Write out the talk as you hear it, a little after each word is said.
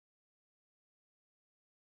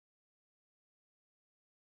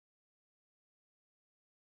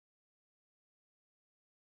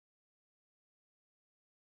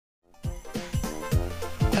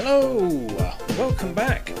Hello, welcome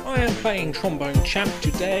back. I am playing Trombone Champ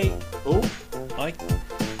today. Oh, I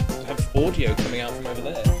have audio coming out from over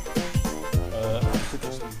there.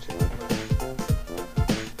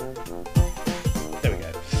 There we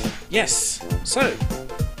go. Yes, so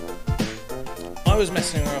I was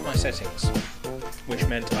messing around with my settings, which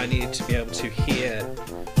meant I needed to be able to hear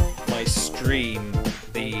my stream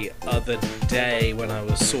the other day when I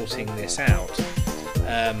was sorting this out.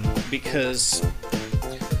 Because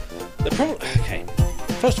the problem... Okay,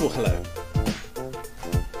 first of all, hello.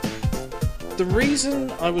 The reason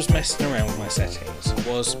I was messing around with my settings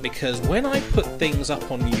was because when I put things up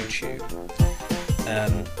on YouTube,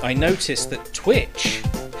 I noticed that Twitch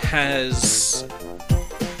has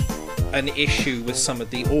an issue with some of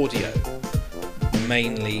the audio,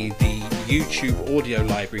 mainly the YouTube audio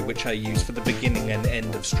library, which I use for the beginning and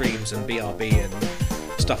end of streams and BRB and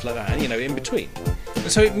stuff like that, you know, in between.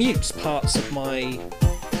 And so it mutes parts of my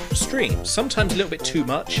streams, sometimes a little bit too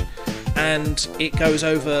much, and it goes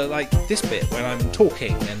over like this bit when I'm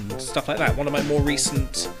talking and stuff like that. One of my more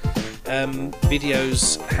recent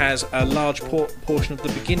videos has a large portion of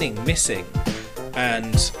the beginning missing,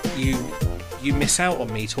 and you miss out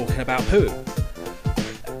on me talking about poo.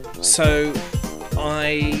 So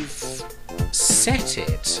I've set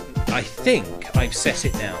it, I think I've set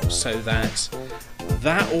it now so that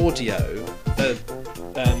audio,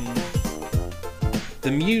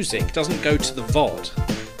 the music doesn't go to the VOD.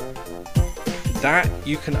 That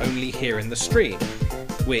you can only hear in the stream,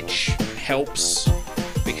 which helps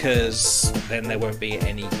because then there won't be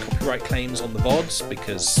any copyright claims on the VODs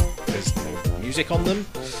because there's no music on them.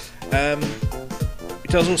 It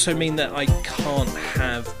does also mean that I can't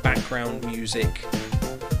have background music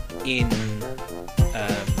in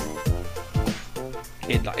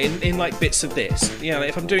like bits of this. You know,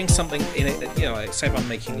 if I'm doing something in it, you know, like say if I'm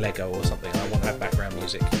making Lego or something, I want to have background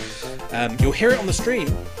music. You'll hear it on the stream,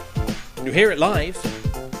 you'll hear it live,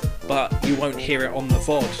 but you won't hear it on the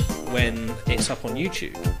VOD when it's up on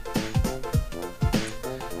YouTube.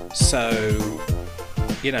 So,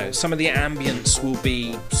 you know, some of the ambience will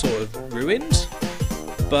be sort of ruined,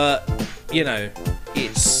 but, you know,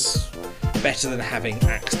 it's better than having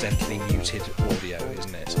accidentally muted audio,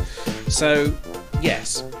 isn't it? So,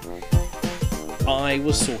 yes, I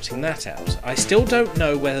was sorting that out. I still don't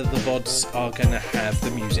know whether the VODs are going to have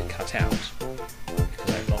the music cut out, because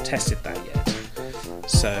I've not tested that yet.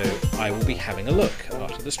 So I will be having a look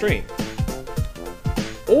after the stream.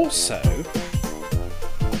 Also,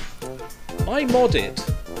 I modded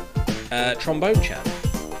Trombone Champ.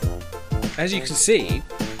 As you can see,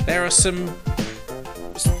 there are some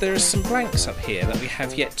blanks up here that we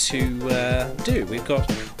have yet to do. We've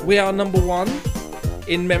got "We Are Number One"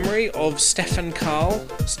 in memory of Stefan Karl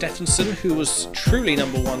Stephenson, who was truly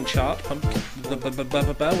 #1 chart,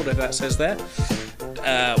 whatever that says there.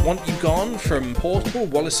 "Want You Gone" from Portal,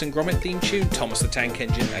 Wallace and Gromit theme tune, Thomas the Tank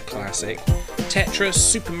Engine, a classic. Tetris,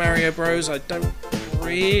 Super Mario Bros. I don't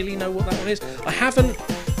really know what that one is. I haven't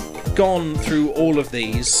gone through all of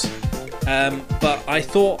these, but I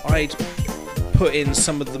thought I'd put in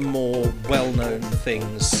some of the more well-known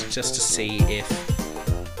things just to see if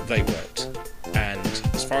they worked. And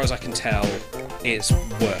as far as I can tell, it's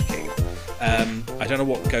working. I don't know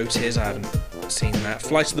what GOAT is, I haven't seen that.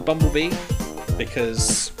 Flight of the Bumblebee,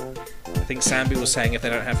 because I think Samby was saying if they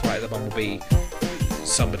don't have Flight of the Bumblebee,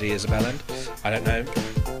 somebody is a bellend. I don't know.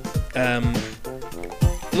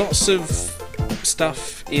 Lots of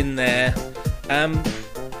stuff in there.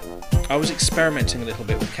 I was experimenting a little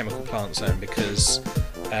bit with Chemical Plant Zone because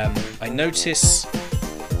I notice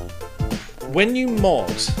when you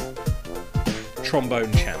mod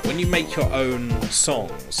Trombone Champ, when you make your own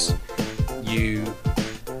songs,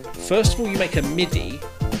 first of all you make a MIDI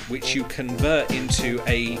which you convert into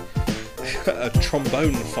a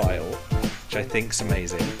trombone file, which I think's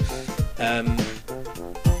amazing,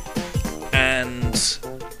 and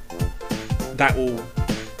that will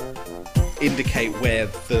indicate where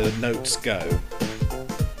the notes go.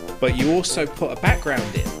 But you also put a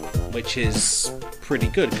background in, which is pretty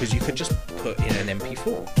good because you could just put in an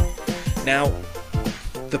MP4. Now,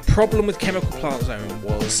 the problem with Chemical Plant Zone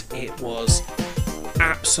was it was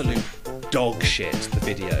absolute dog shit, the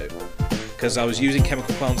video, because I was using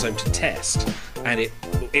Chemical Plant Zone to test, and it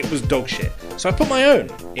was dog shit. So I put my own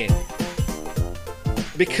in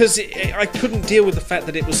because I couldn't deal with the fact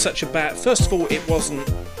that it was such a bad. First of all, it wasn't.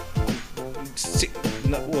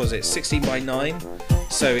 What was it? 16 by 9,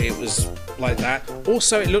 so it was like that.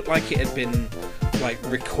 Also, it looked like it had been like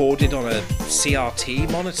recorded on a CRT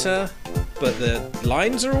monitor, but the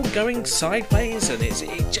lines are all going sideways, and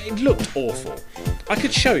it looked awful. I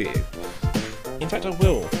could show you. In fact, I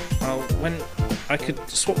will. When I could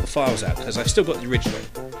swap the files out because I've still got the original.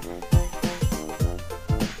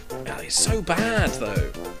 Oh, it's so bad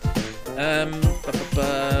though.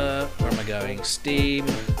 Where am I going? Steam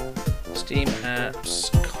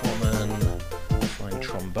apps, common. Find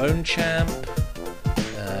Trombone Champ.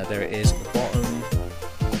 There it is at the bottom.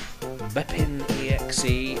 Bepin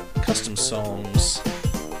EXE, custom songs,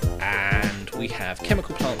 and we have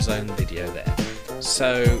Chemical Plant Zone video there.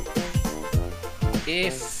 So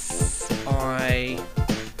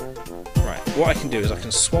what I can do is I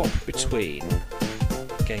can swap between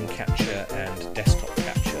game capture and desktop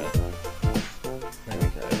capture. There we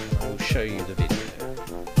go, and I will show you the video.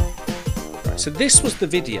 Right, so this was the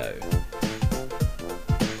video.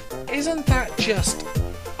 Isn't that just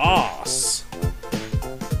arse?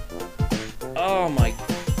 Oh my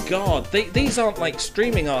god, these aren't like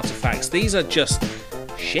streaming artifacts, these are just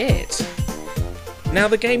shit. Now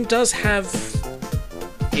the game does have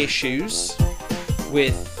issues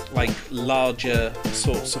with like larger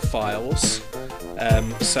sorts of files,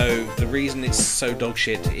 so the reason it's so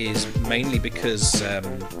dogshit is mainly because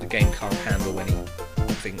the game can't handle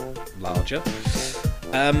anything larger.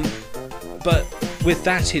 But with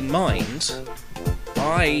that in mind,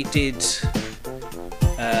 I did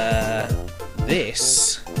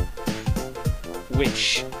this,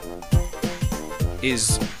 which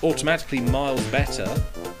is automatically miles better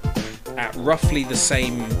at roughly the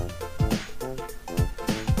same,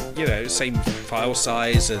 same file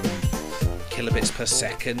size and kilobits per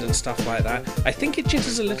second and stuff like that. I think it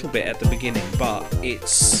jitters a little bit at the beginning, but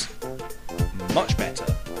it's much better.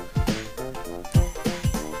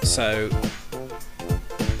 So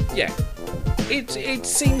yeah, it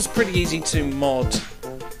seems pretty easy to mod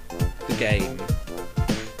the game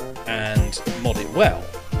and mod it well.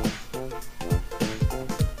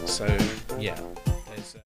 So yeah,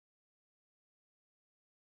 there's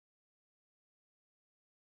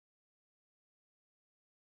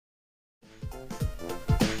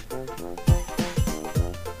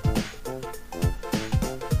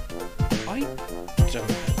I don't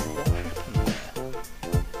know what happened there.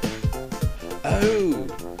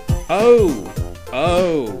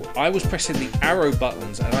 Oh, I was pressing the arrow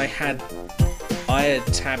buttons and I had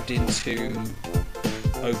tabbed into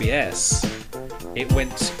OBS. It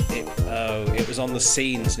was on the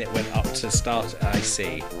scenes and it went up to start. I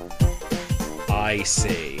see.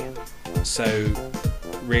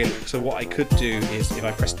 So what I could do is if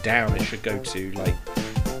I press down, it should go to like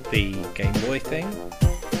the Game Boy thing.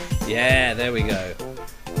 Yeah, there we go.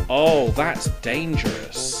 Oh, that's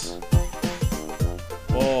dangerous.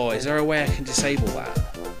 Oh, is there a way I can disable that?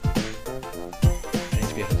 I need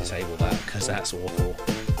to be able to disable that because that's awful.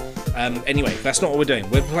 Anyway, that's not what we're doing.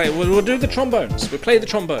 We'll do the trombones. We'll play the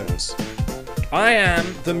trombones. I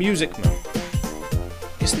am the music man.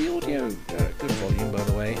 Is the audio good volume, by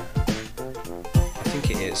the way? I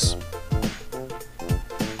think it is.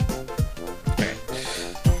 Okay.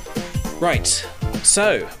 Right.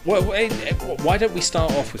 So, why don't we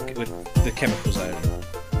start off with the Chemical Zone?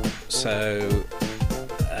 So,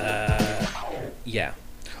 yeah.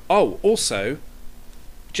 Oh, also,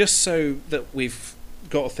 just so that we've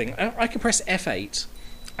got a thing, I can press F8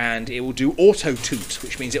 and it will do Autotoot,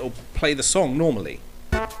 which means it will play the song normally.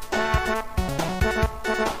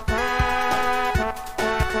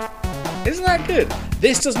 Isn't that good?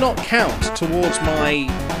 This does not count towards my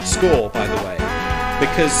score, by the way,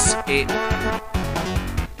 because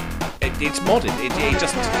it's modded.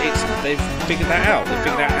 They've figured that out. They've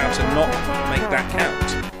figured out how to not make that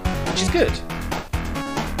count, which is good.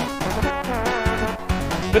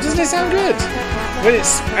 But doesn't it sound good when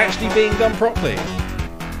it's actually being done properly?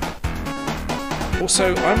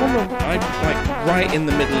 Also, I'm like right in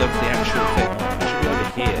the middle of the actual thing. I should be over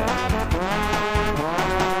here.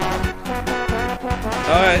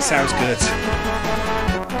 Oh, it sounds good.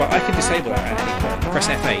 But I can disable that at any point. Press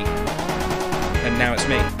F8, and now it's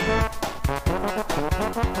me.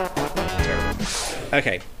 Terrible.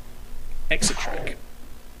 Okay. Exit track.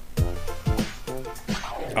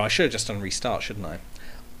 Oh, I should have just done restart, shouldn't I?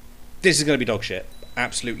 This is going to be dog shit.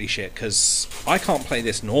 Absolutely shit, because I can't play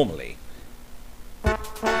this normally.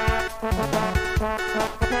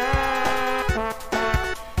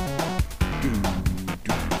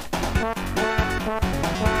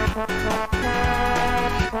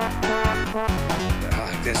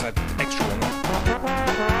 There's an extra one.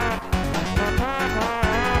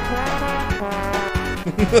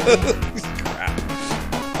 Crap.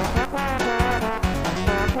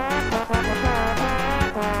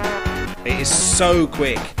 It is so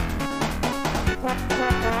quick.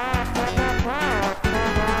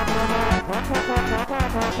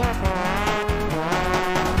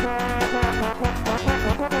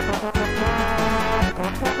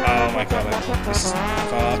 Oh my god, this is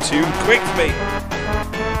far too quick for me.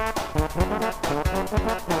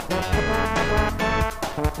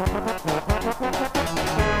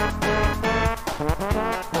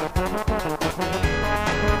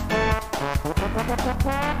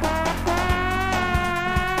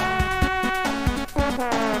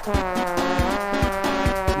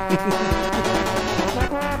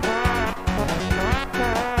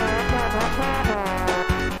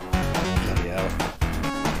 Bloody hell.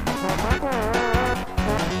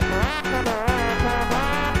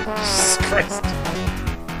 Jesus Christ.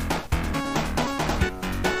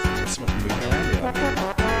 Someone's moving around here.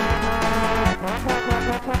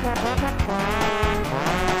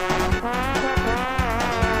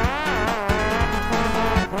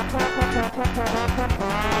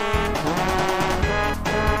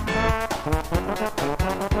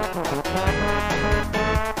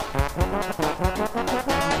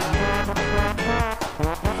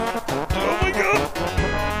 Oh my god!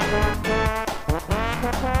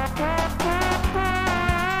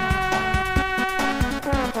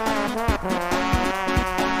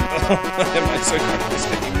 Am I so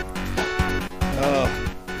confusing?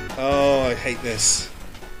 Oh, I hate this.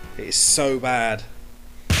 It is so bad.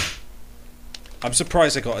 I'm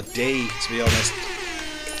surprised I got a D, to be honest.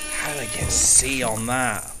 How did I get a C on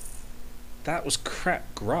that? That was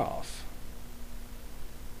crap graph.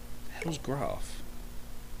 The hell's graph?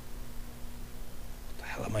 What the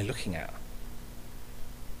hell am I looking at?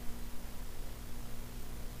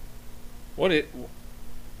 What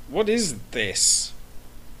is this?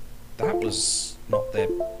 That was not there.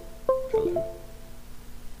 Hello?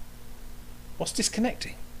 What's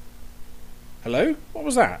disconnecting? Hello? What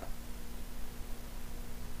was that?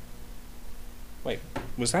 Wait,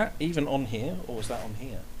 was that even on here, or was that on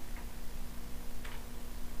here?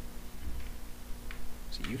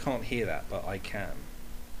 So you can't hear that, but I can.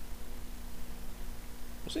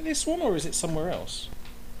 Was it this one, or is it somewhere else?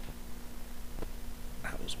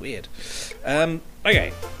 That was weird.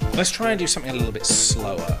 Okay, let's try and do something a little bit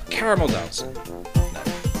slower. Caramel dancing.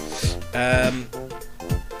 No.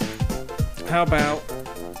 How about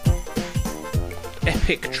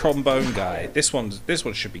epic trombone guy? This one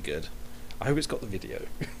should be good. I hope it's got the video.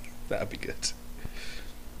 That'd be good.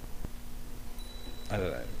 I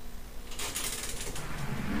don't know.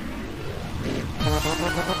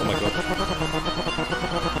 Oh my god.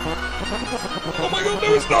 Oh my god,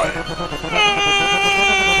 no it's not!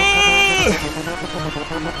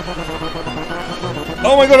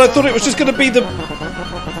 Oh my god, I thought it was just gonna be the...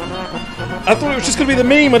 I thought it was just gonna be the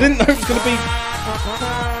meme, I didn't know it was gonna be...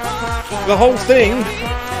 the whole thing.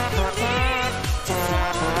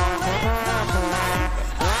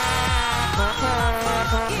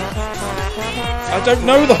 I don't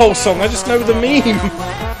know the whole song, I just know the meme.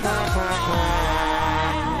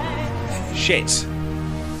 Shit.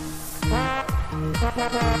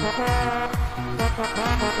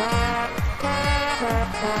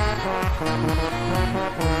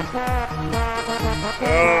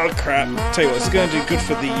 Oh crap. Tell you what, it's going to do good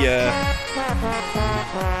for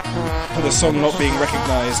the song not being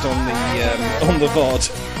recognised on the VOD.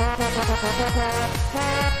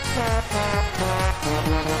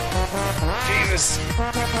 Jesus.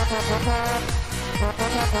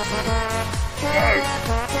 No.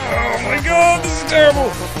 Oh my god, this is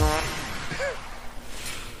terrible.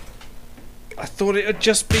 I thought it would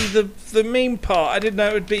just be the meme part. I didn't know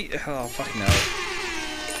it would be... Oh, fucking hell.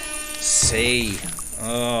 C.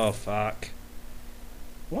 Oh, fuck.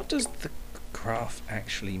 What does the graph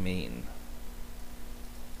actually mean?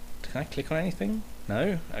 Can I click on anything?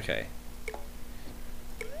 No? Okay.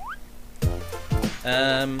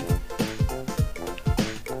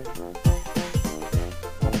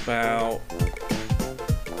 What about...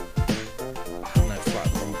 I don't know, flat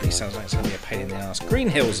probably sounds like it's going to be a pain in the ass. Green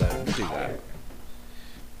Hill Zone, we'll do that.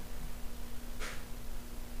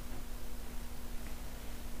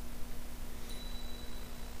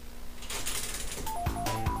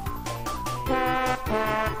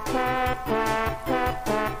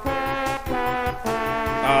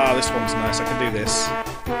 Ah, this one's nice, I can do this.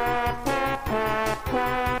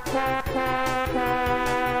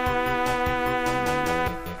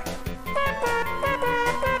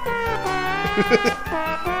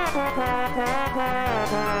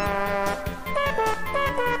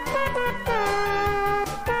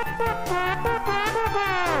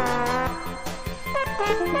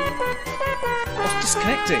 What's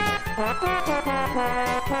disconnecting?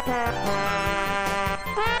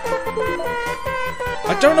 I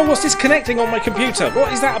don't know what's disconnecting on my computer.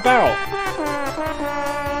 What is that about?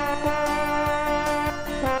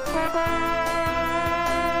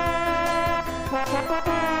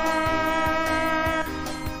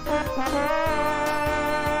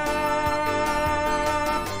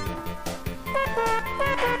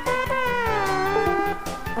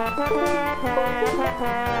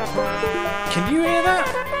 Can you hear that?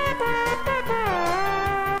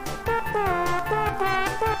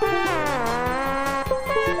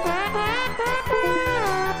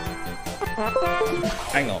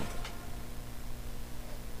 Hang on.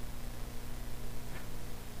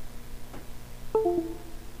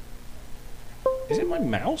 Is it my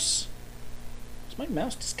mouse? Is my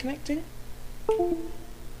mouse disconnecting?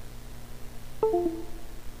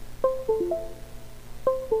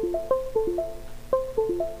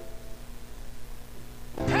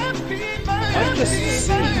 I've just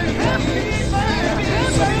seen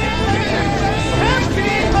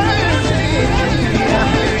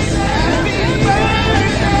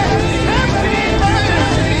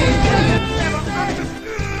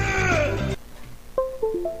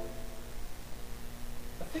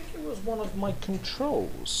I think it was one of my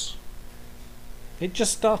controls. It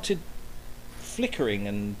just started flickering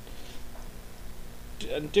and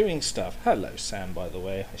doing stuff. Hello, Sam, by the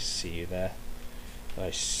way. I see you there.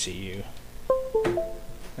 I see you.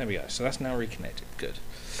 There we go. So that's now reconnected. Good.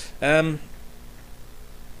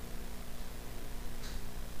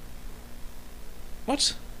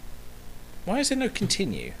 What? Why is there no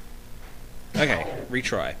continue? Okay,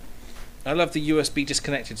 retry. I love the USB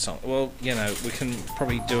disconnected song. Well, you know, we can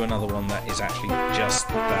probably do another one that is actually just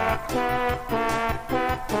that. Oh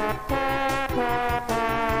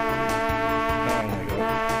my god.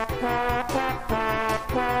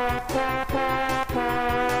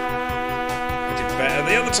 I did better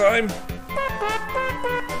the other time.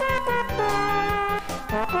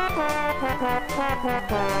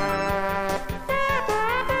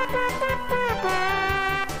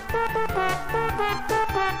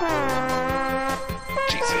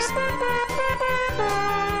 Jesus.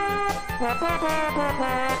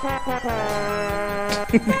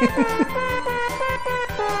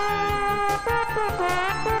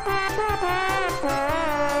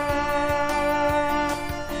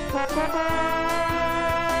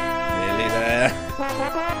 Nearly there.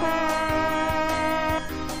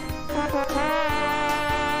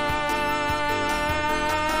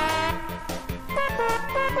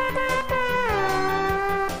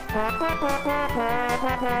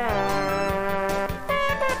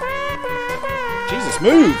 Jesus,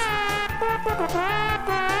 move!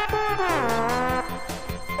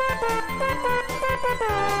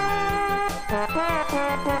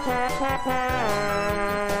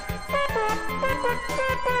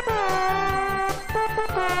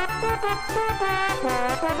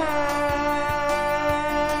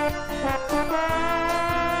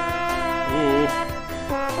 Ooh.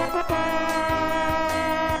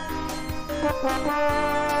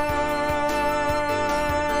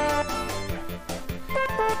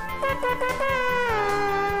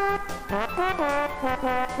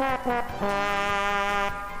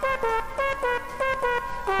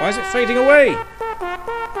 Why is it fading away?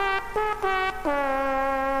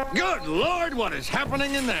 Good Lord, what is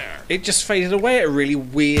happening in there? It just faded away at a really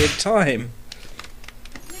weird time.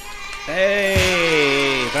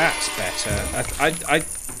 Hey, that's better.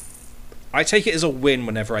 I take it as a win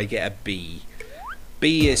whenever I get a B.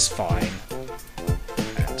 B is fine.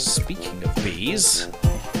 And speaking of B's,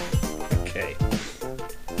 okay.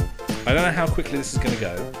 I don't know how quickly this is going to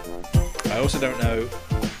go. I also don't know.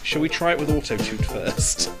 Shall we try it with Autotoot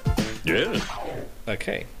first? Yeah.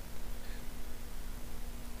 Okay.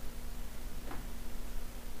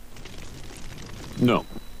 No.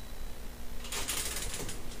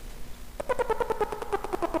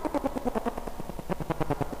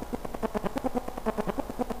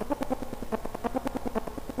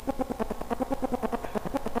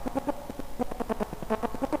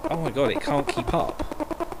 Oh my god, it can't keep up.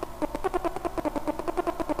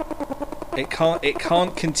 It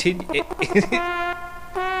can't continue.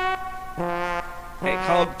 It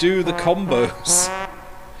can't do the combos.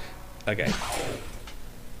 Okay.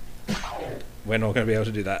 We're not going to be able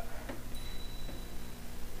to do that.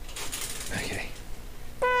 Okay.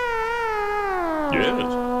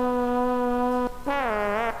 Yes.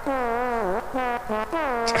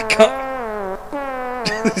 I can't.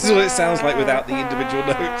 This is what it sounds like without the individual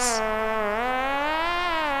notes.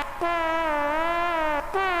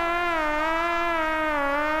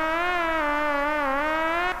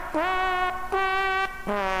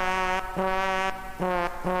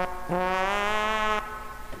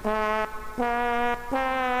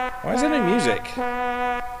 Why is there no music?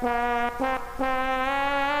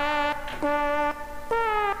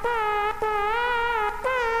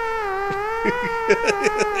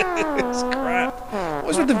 It's crap.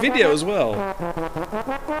 What's with the video as well?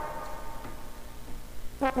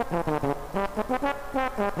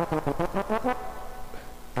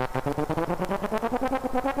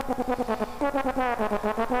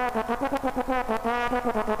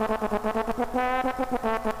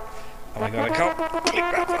 Oh my god, I can't click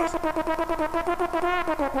that fast.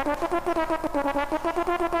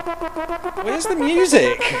 Where's the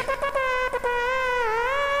music?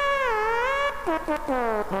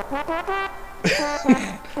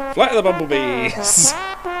 Flight of the Bumblebees.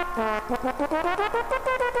 What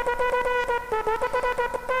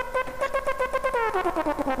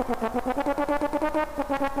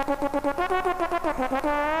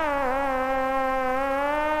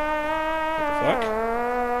the fuck?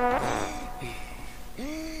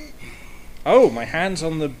 Oh, my hand's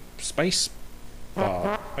on the space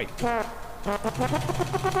bar. Wait.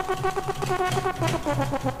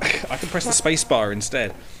 I can press the space bar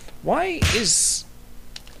instead. Why is...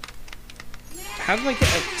 How did I get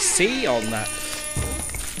a C on that?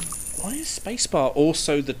 Why is spacebar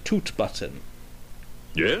also the toot button?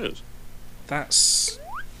 Yes.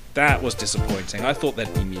 That was disappointing. I thought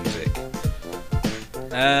there'd be music.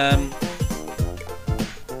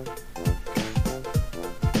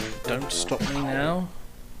 Don't Stop Me Now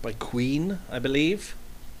by Queen, I believe.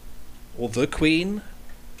 Or The Queen.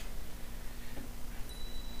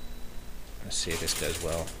 Let's see if this goes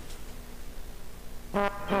well.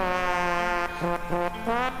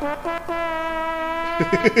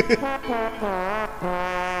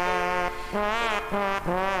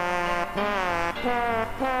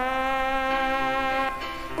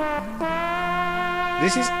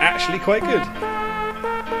 This is actually quite good.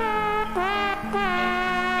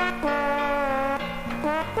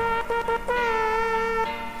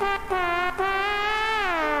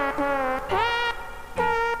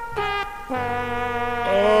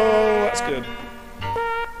 Oh, that's good.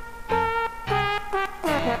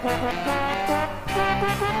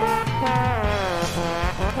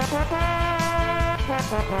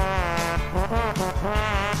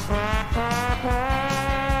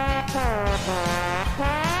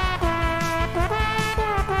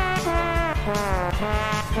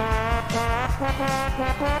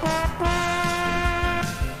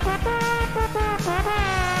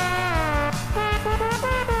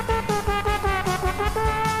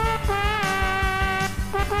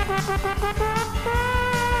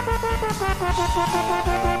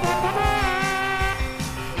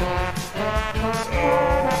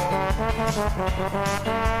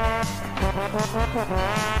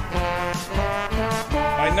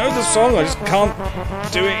 I know the song, I just can't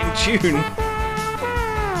do it in tune.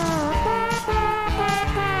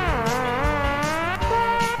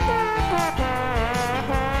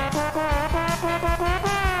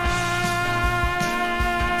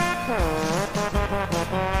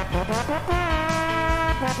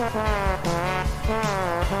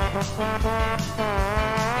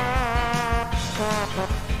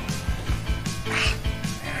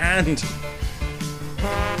 Hand.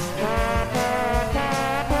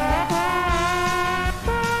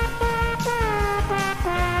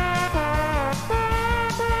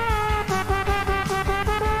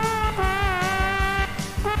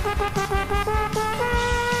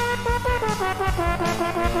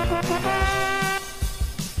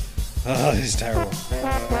 Oh, this is terrible.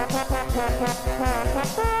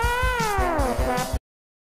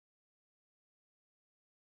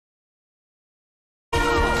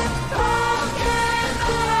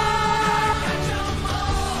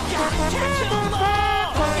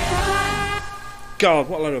 God,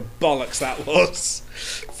 what a load of bollocks that was.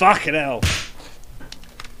 Fucking hell.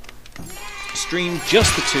 Stream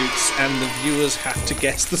just the toots and the viewers have to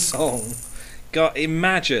guess the song. God,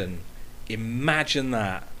 imagine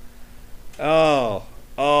that. Oh,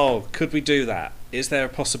 could we do that? Is there a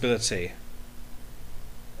possibility?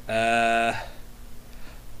 I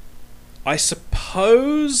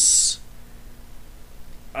suppose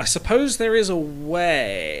there is a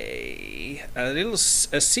way, a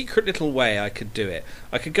secret little way I could do it.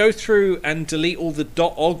 I could go through and delete all the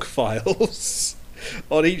 .ogg files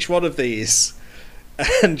on each one of these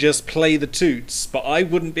and just play the toots, but I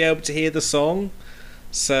wouldn't be able to hear the song,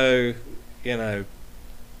 so, you know,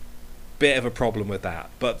 bit of a problem with that.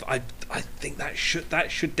 But I think that should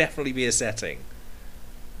definitely be a setting.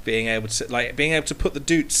 Being able to put the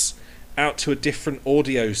doots out to a different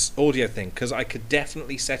audio thing, because I could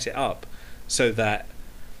definitely set it up so that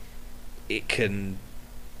it can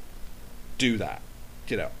do that.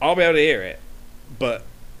 You know, I'll be able to hear it, but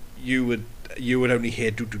you would only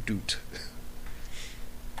hear doot doot doot.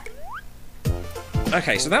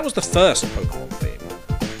 Okay, so that was the first Pokemon theme.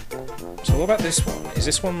 So what about this one? Is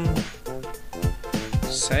this one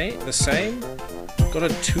the same? Got a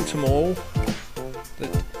Toot 'em all. The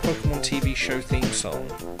Pokemon TV show theme song.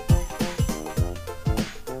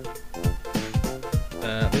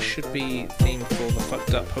 This should be theme for the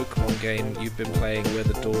fucked up Pokemon game you've been playing where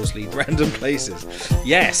the doors lead random places.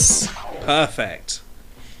 Yes! Perfect.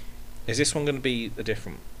 Is this one going to be a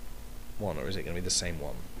different one, or is it going to be the same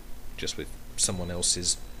one? Just with someone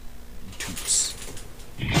else's toots.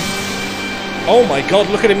 Oh my god,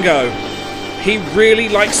 look at him go! He really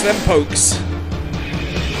likes them pokes.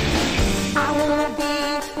 I wanna be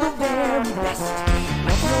the very best,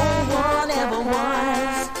 like no one ever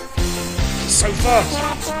was. So fast.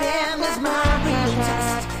 Catch them is my real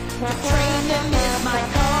test. To train them is my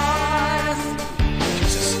cause.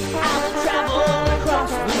 I will travel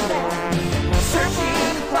across the land,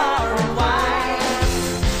 searching far and wide.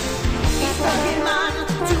 Each Pokemon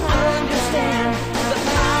to understand the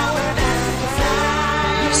power that's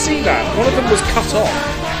inside. You see that? One of them was cut off.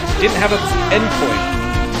 Didn't have an endpoint.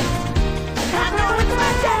 I know it's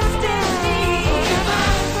my destiny.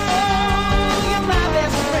 Oh, you're my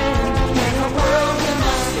best friend. In a world you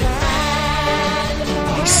must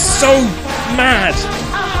defend. He's so mad.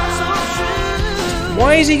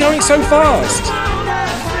 Why is he going so fast?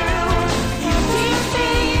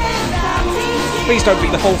 Please don't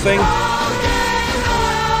beat the whole thing.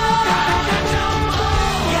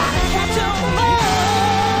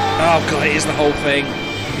 Oh god, it is the whole thing.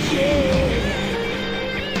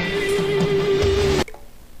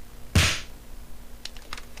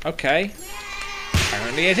 Okay.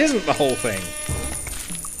 Apparently it isn't the whole thing.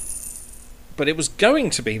 But it was going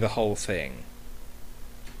to be the whole thing.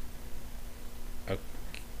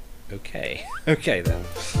 Okay. Okay then.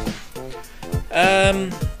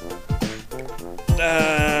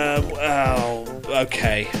 Well,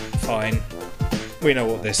 okay, fine. We know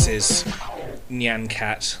what this is. Nyan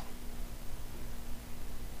Cat.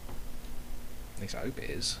 At least I hope it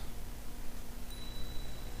is.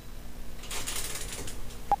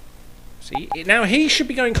 See? Now he should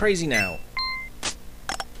be going crazy now.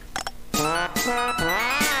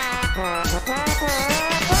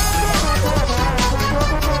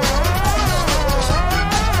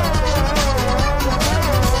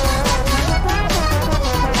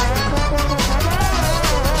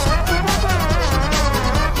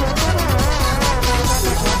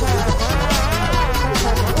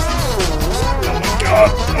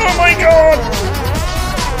 Oh my god!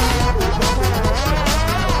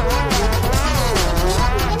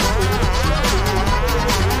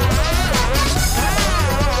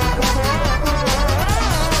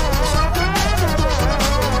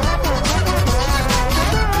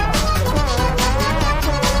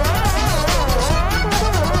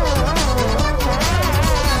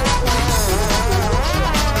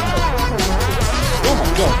 Oh my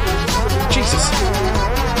god! Jesus!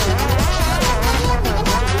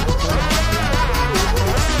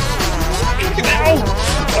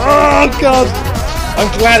 Oh god! I'm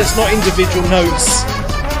glad it's not individual notes.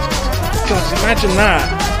 God, imagine that.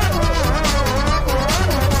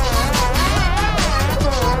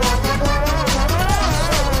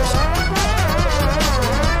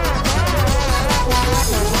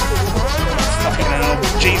 Fucking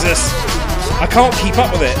hell, Jesus! I can't keep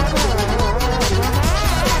up with it.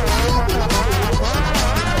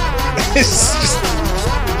 It's just...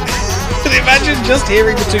 Imagine just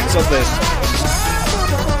hearing the toots on this.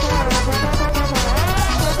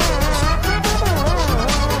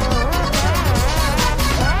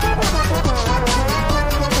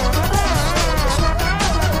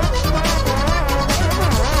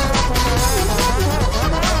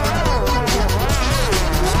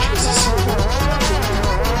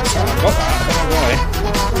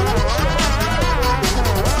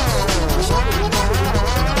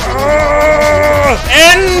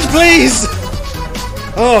 End, please!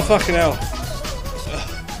 Oh, fucking hell.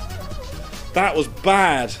 That was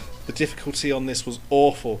bad. The difficulty on this was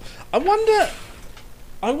awful. I wonder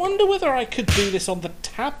whether I could do this on the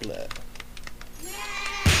tablet.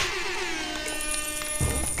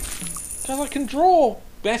 Because I can draw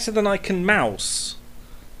better than I can mouse.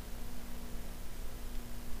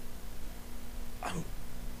 I'm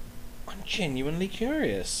genuinely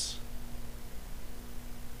curious.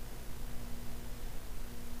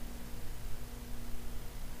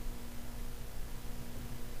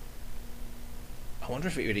 I wonder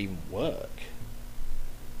if it would even work.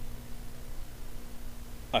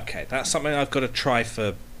 Okay, that's something I've got to try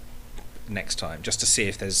for next time, just to see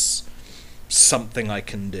if there's something I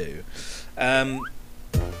can do. As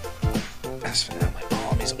for now, my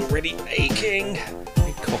arm is already aching. I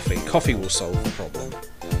need coffee. Coffee will solve the problem.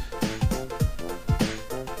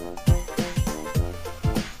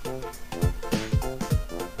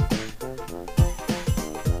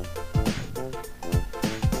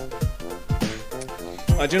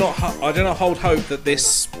 I do not hold hope that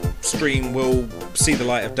this stream will see the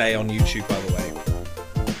light of day on YouTube, by the way.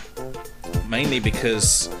 Mainly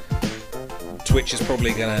because Twitch is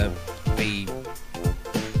probably going to be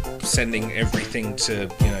sending everything to,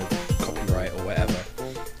 you know, copyright or whatever.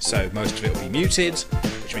 So most of it will be muted,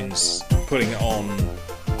 which means putting it on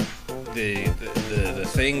the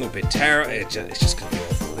thing will be terrible. It's just going to be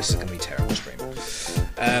awful. This is going to be a terrible stream.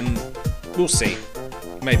 We'll see.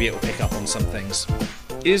 Maybe it will pick up on some things.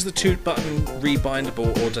 Is the toot button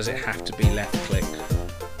rebindable, or does it have to be left click?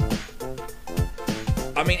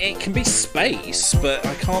 I mean, it can be space, but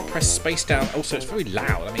I can't press space down. Also, it's very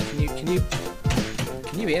loud. I mean, can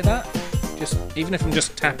you hear that? Just even if I'm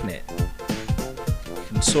just tapping it, you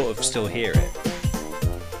can sort of still hear it.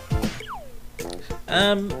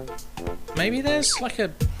 Maybe there's like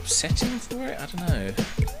a setting for it. I don't know.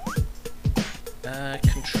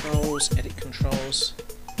 Controls, edit controls.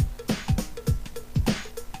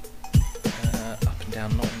 Up and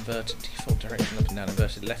down, not inverted. Default direction, up and down,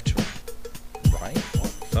 inverted, left to right.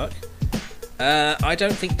 What the fuck? I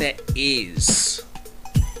don't think there is.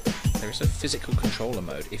 There is a physical controller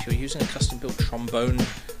mode. If you're using a custom-built trombone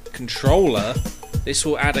controller, this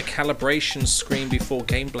will add a calibration screen before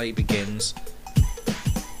gameplay begins.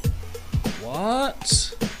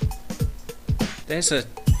 What?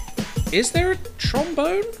 Is there a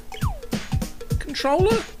trombone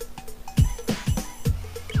controller?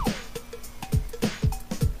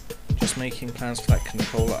 Just making plans for that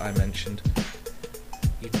controller I mentioned.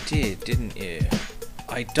 You did, didn't you?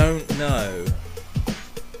 I don't know.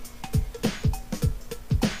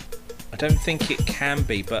 I don't think it can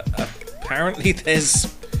be, but apparently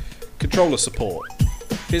there's controller support.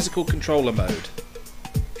 Physical controller mode.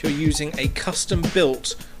 If you're using a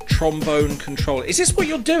custom-built trombone controller. Is this what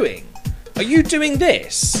you're doing? Are you doing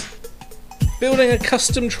this? Building a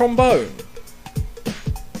custom trombone?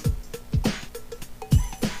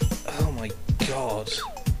 Oh my god.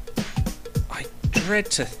 I dread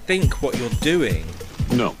to think what you're doing.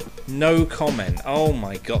 No. No comment. Oh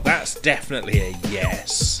my god, that's definitely a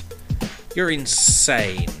yes. You're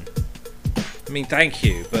insane. I mean, thank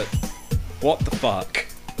you, but what the fuck?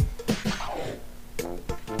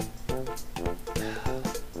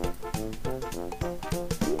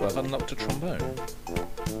 Ooh, I've unlocked a trombone.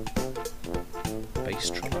 Bass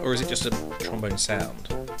trombone? Or is it just a trombone sound?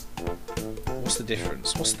 What's the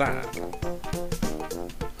difference? What's that? I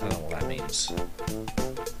don't know what that means.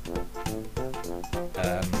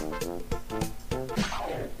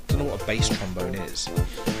 Don't know what a bass trombone is.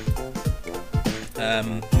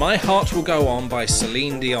 My Heart Will Go On by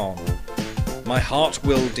Celine Dion. My Heart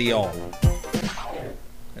Will Dion.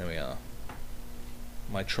 There we are.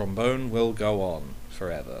 My trombone will go on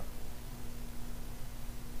forever.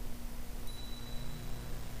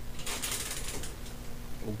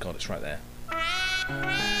 Oh god, it's right there.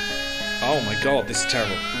 Oh my god, this is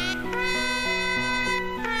terrible.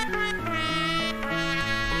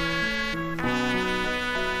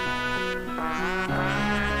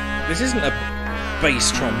 This isn't a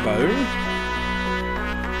bass trombone.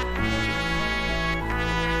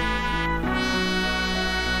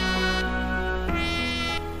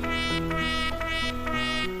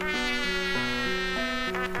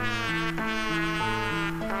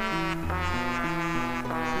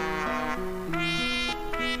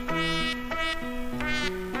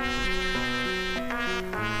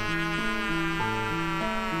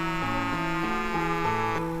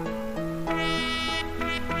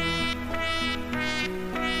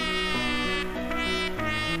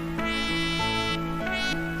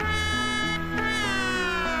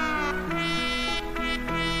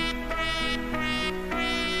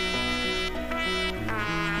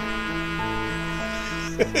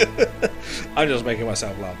 I'm just making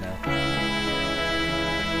myself laugh now.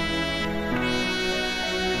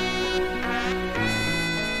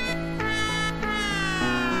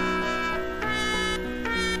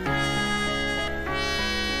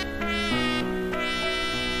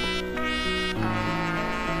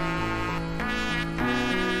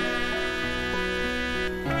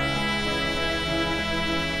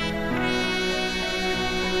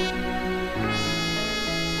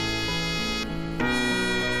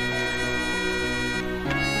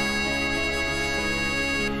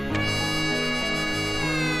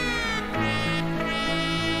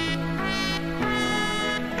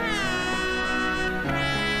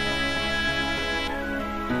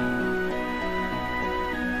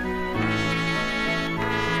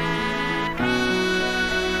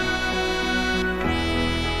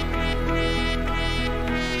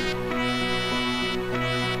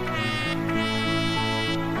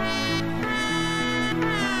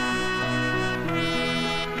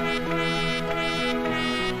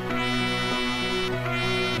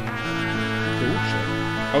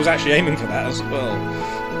 I was actually aiming for that as well.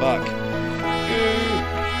 Fuck.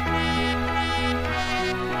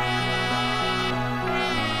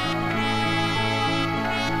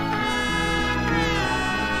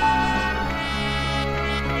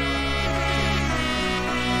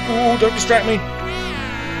 Oh, don't distract me.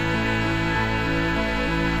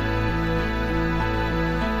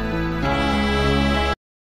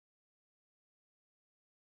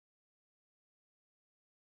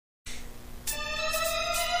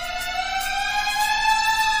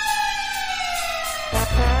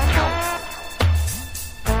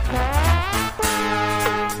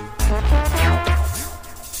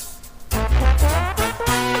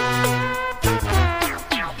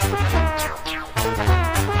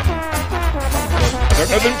 I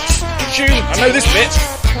don't know the tune. I know this bit.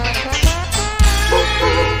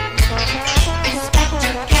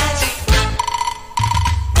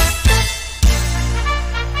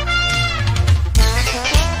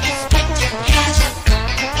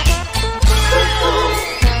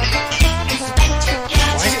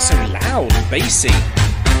 Why is it so loud and bassy?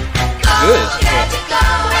 Good.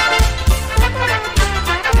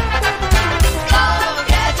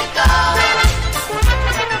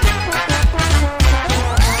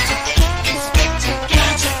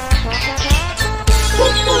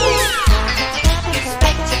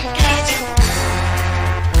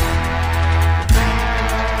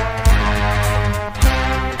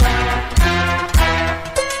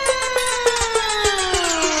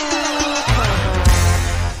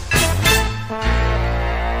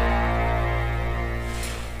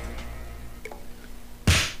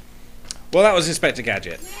 Well, that was Inspector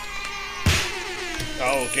Gadget.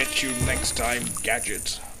 I'll get you next time,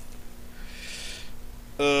 Gadget.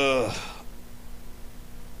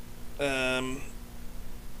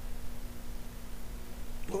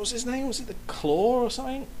 What was his name? Was it the Claw or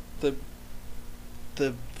something? I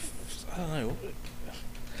don't know.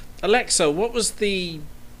 Alexa, what was the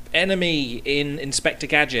enemy in Inspector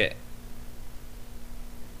Gadget?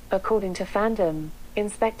 According to fandom,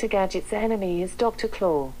 Inspector Gadget's enemy is Dr.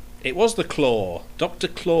 Claw. It was the Claw. Dr.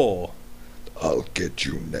 Claw. I'll get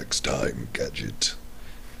you next time, Gadget.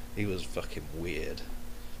 He was fucking weird.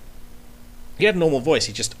 He had a normal voice,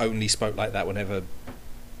 he just only spoke like that whenever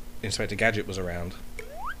Inspector Gadget was around.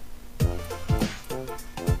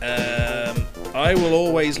 I will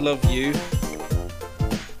always love you.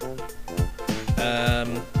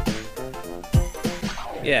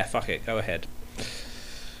 Yeah, fuck it, go ahead.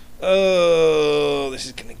 Oh, this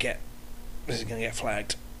is gonna get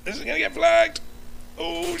flagged. This is gonna get flagged.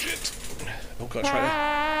 Oh shit. Oh god, it's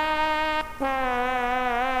right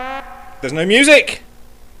there. There's no music.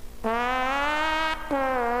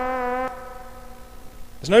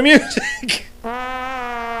 There's no music.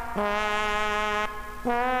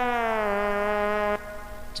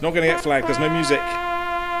 It's not gonna get flagged. There's no music.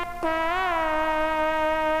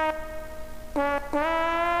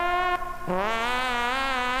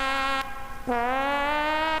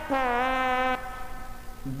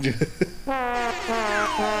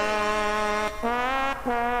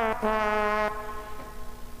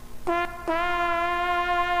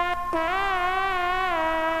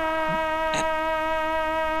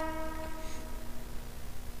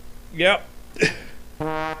 Yep.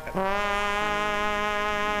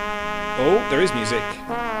 Oh, there is music.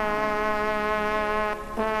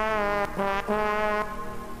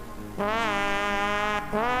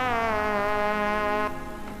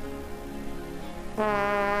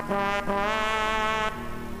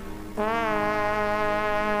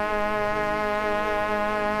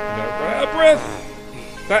 Out of breath.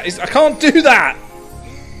 That is, I can't do that.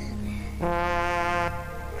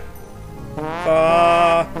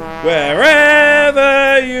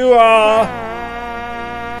 Wherever you are.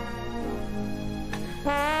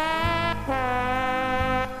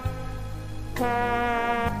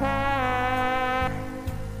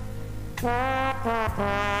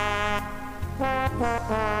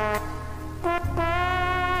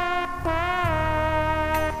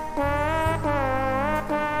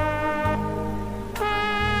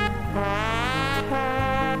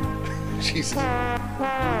 Jesus.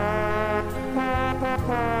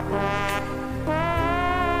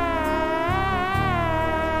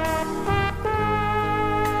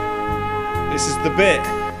 This is the bit.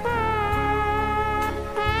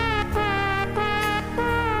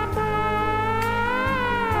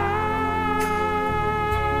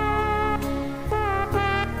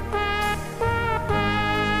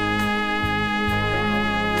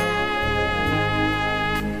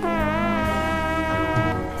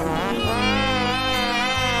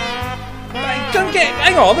 Don't get.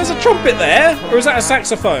 Hang on, there's a trumpet there, or is that a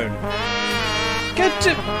saxophone? Get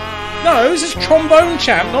to... No, this is trombone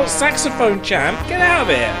champ, not saxophone champ. Get out of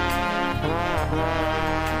here.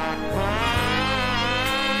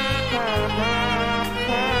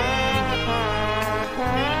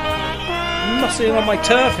 Muscling on my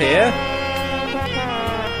turf here.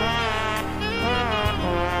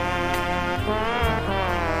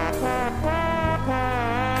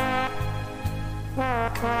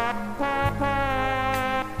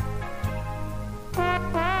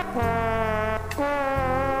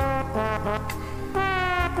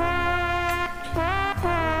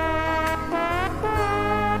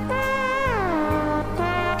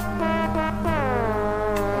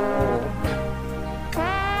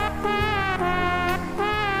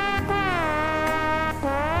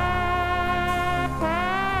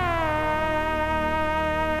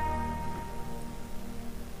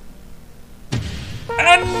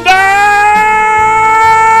 And oh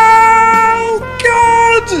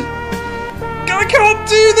God! I can't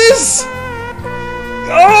do this!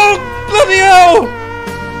 Oh bloody hell!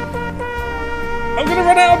 I'm gonna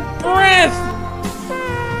run out of breath!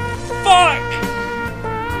 Fuck!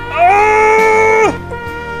 Oh!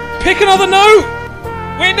 Pick another note!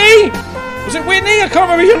 Whitney! Was it Whitney? I can't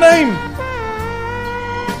remember your name!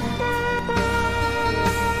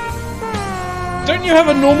 Don't you have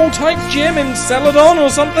a normal type gym in Celadon or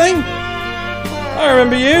something? I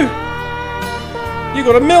remember you. You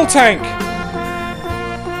got a mill tank.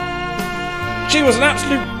 She was an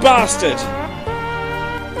absolute bastard.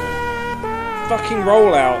 Fucking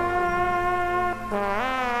rollout.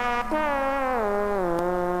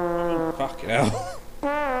 Fucking hell.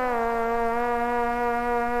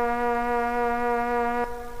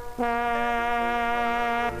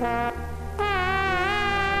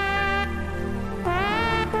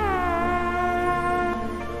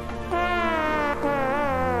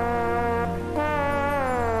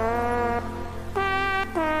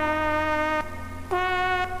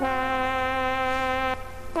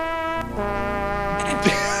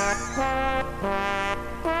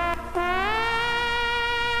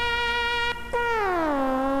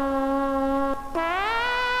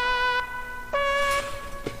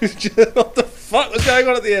 What the fuck was going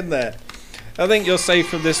on at the end there? I think you're safe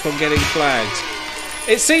from this one getting flagged.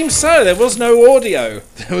 It seems so. There was no audio.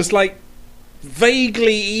 There was like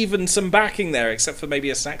vaguely even some backing there, except for maybe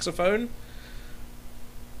a saxophone,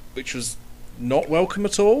 which was not welcome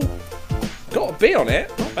at all. Got a B on it.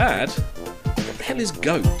 Not bad. What the hell is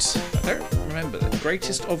goat? I don't remember. The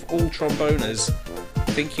greatest of all tromboners.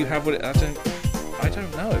 Think you have what it... I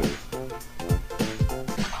don't know.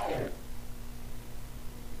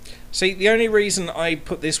 See, the only reason I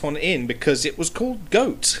put this one in because it was called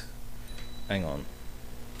Goat. Hang on.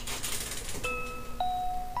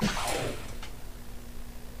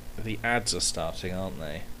 The ads are starting, aren't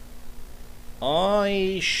they?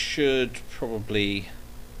 I should probably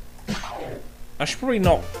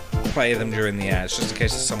not play them during the ads, just in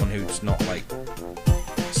case there's someone who's not like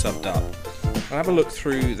subbed up. I'll have a look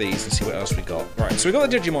through these and see what else we got. Right, so we got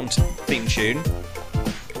the Digimon theme tune.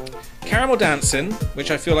 Caramel Dancing,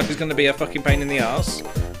 which I feel like is going to be a fucking pain in the ass.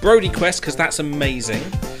 Brody Quest, because that's amazing.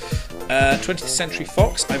 20th Century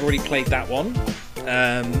Fox, I've already played that one.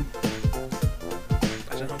 I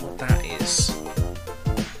don't know what that is.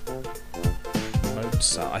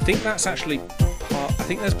 Mozart. I think that's actually part... I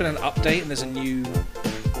think there's been an update and there's a new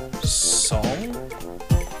song.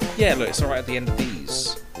 Yeah, look, it's alright at the end of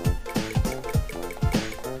these.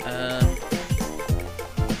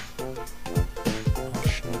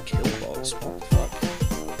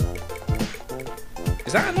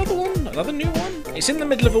 Is that another one? Another new one? It's in the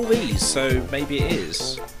middle of all these, so maybe it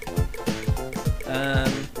is.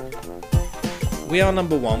 We are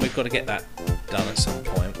number one. We've got to get that done at some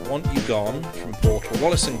point. Want You Gone from Portal.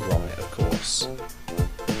 Wallace and Gromit, of course.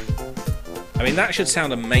 I mean, that should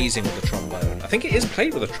sound amazing with a trombone. I think it is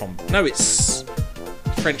played with a trombone. No, it's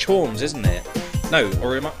French horns, isn't it? No,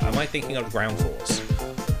 or am I thinking of Ground Force?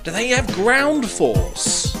 Do they have Ground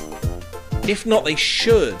Force? If not, they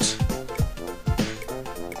should.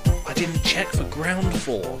 I didn't check for Ground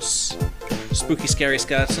Force. Spooky Scary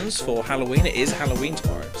Skeletons for Halloween. It is Halloween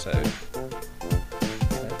tomorrow, so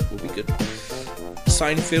we'll be good.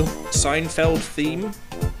 Seinfeld theme.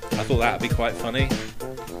 I thought that would be quite funny.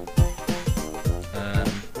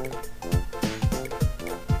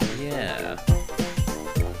 Yeah.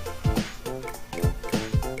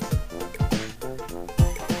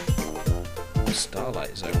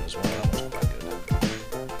 Starlight Zone as well. That was quite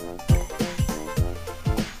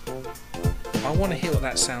good. I want to hear what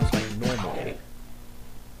that sounds like normally.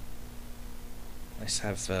 Let's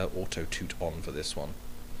have Autotoot on for this one.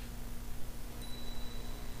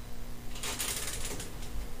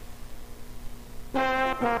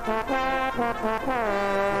 It's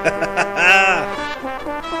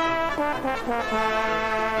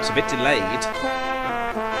a bit delayed.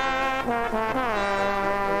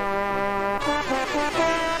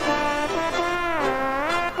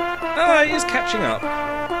 Oh, he is catching up.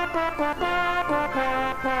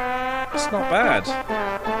 It's not bad.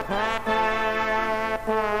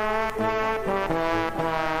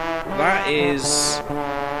 That is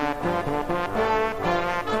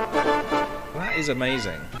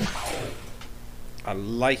amazing. I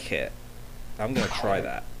like it. I'm gonna try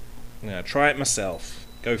that. I'm gonna try it myself.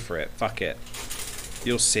 Go for it. Fuck it.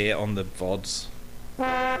 You'll see it on the VODs.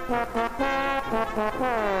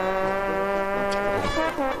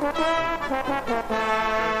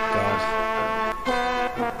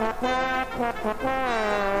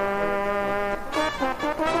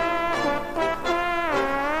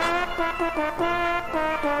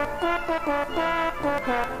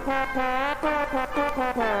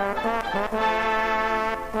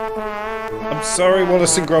 I'm sorry,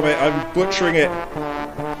 Wallace and Gromit. I'm butchering it.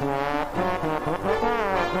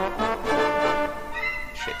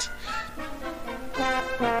 Shit.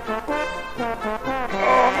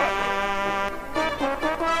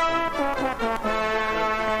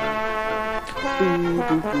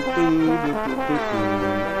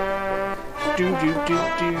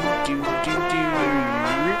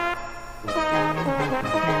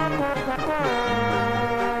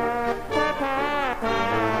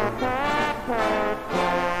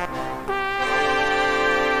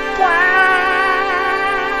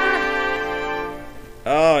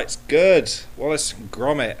 Oh, it's good. Wallace and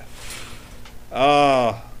Gromit.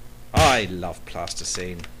 Oh, I love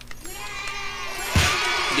plasticine.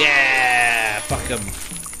 Yeah, fuck 'em.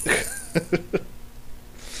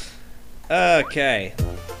 Okay.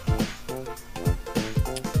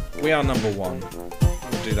 We are number one.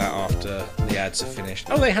 We'll do that after the ads are finished.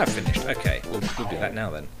 Oh, they have finished. Okay, we'll do that now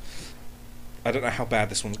then. I don't know how bad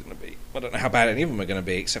this one's going to be. I don't know how bad any of them are going to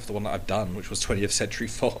be, except for the one that I've done, which was 20th Century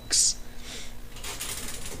Fox.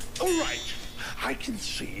 All right. I can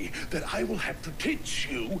see that I will have to teach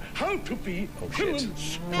you how to be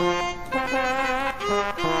villains.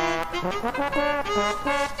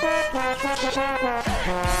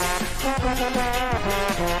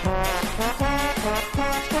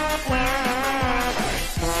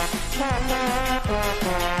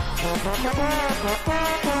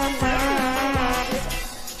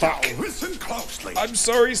 Fuck. Now listen closely. I'm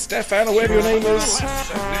sorry, Stefan, or whatever your name is.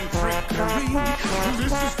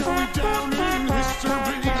 This is going down in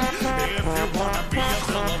history. If you want to be a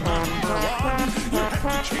villain number one, you have to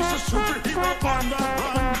chase a superhero on the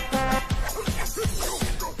run.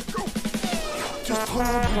 Just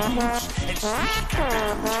hold your boots and sneak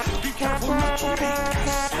around. Be careful not to make a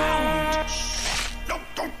sound. No,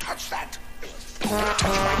 don't touch that. Don't touch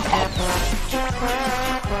my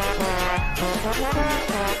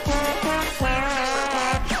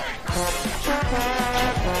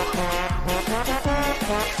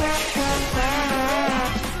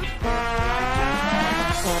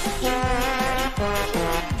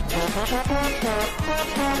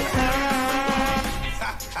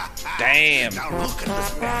Damn. Now look at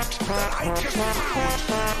this net that I just found.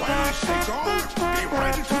 When I say go, be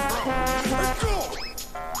ready to throw. Go!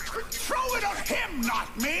 Throw it at him, not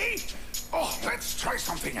me! Oh, let's try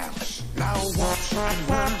something else. Now watch and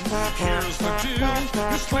learn. Here's the deal.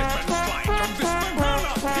 You slip and slide on this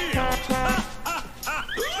banana peel.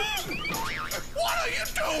 What are you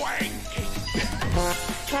doing?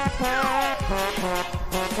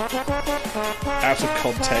 Out of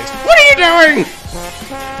context. What are you doing?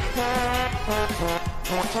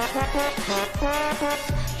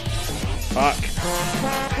 Fuck.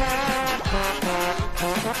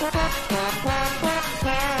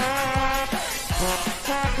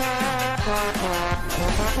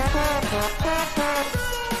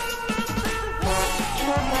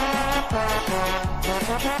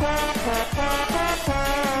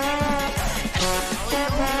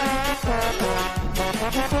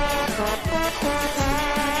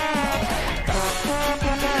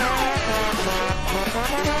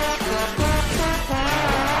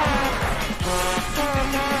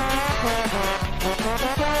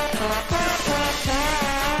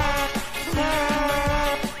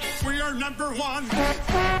 We are number one.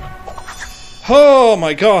 Oh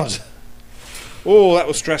my god. Oh, that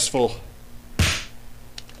was stressful.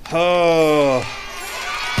 Oh.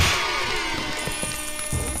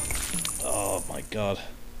 Oh my god.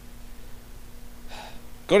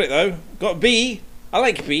 Got it though. Got B. I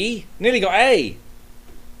like B. Nearly got A.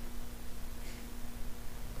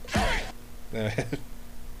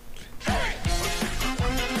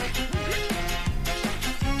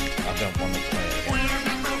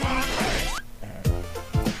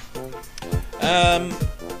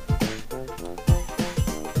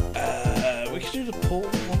 We could do the Paul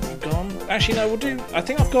one gone. Actually, no, we'll do. I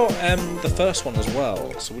think I've got the first one as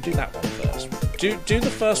well, so we'll do that one first. Do the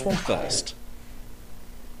first one first.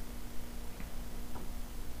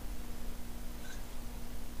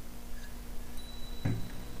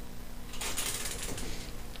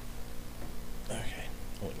 Okay.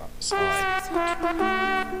 Oh, like the side.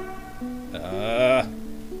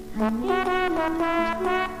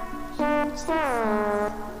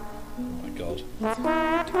 Oh my god.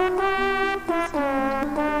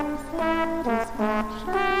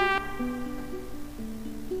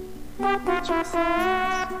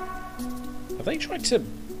 Have they tried to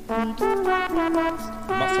muffle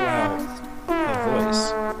out her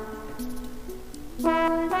voice?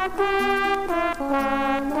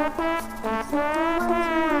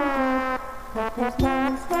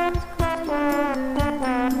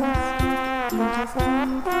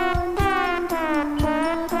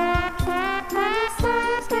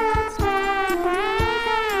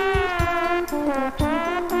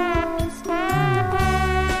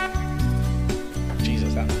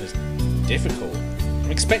 Jesus, that was difficult.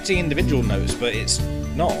 I'm expecting individual notes, but it's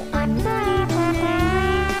not.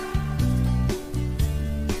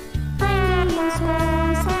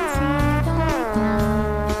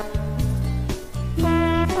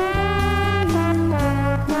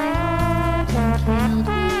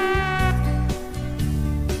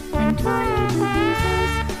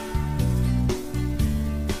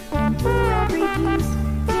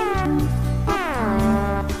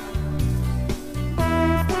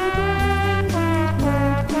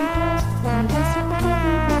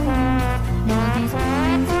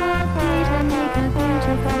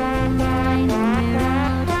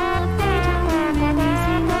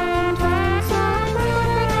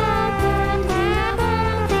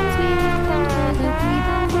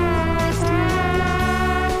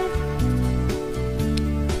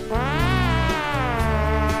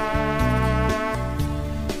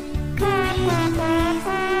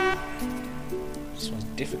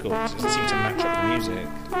 Difficult because it doesn't seem to match up the music.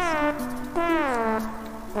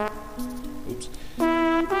 Oops.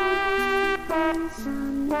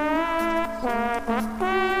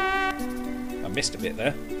 I missed a bit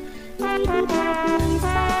there.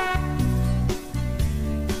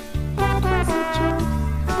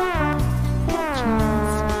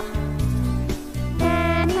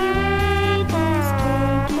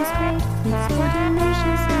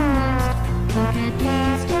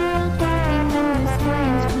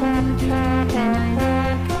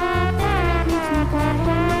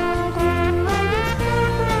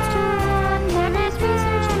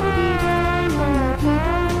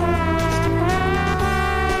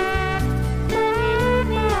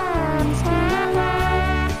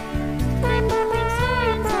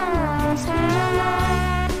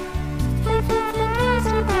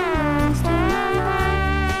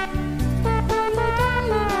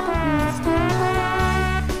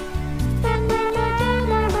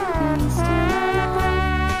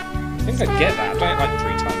 I get that. I've done it like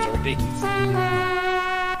 3 times already.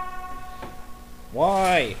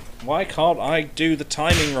 Why? Why can't I do the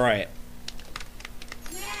timing right?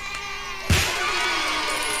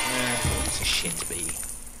 It's a shit bee.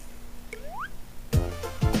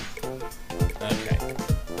 Okay.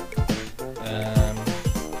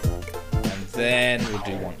 And then we'll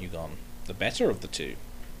do Want You Gone. The better of the two.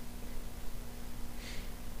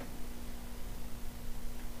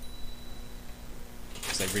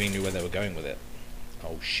 They really knew where they were going with it.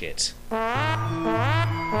 Oh shit. Well,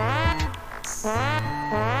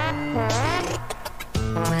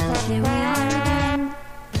 here we are again.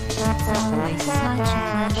 It's always such a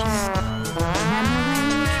pleasure. Remember when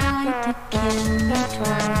you tried to kill me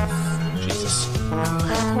twice? Jesus. Oh,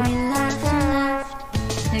 how we laughed and laughed.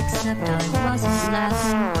 Except I wasn't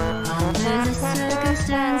laughing. Under the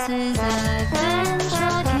circumstances, I've been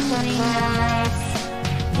shockingly nice.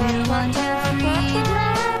 You want your freedom.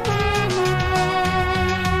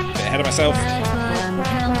 Ahead of myself. That's what I'm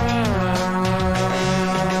counting on.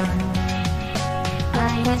 I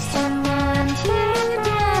used to want you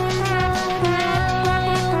down, now I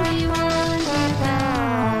only want you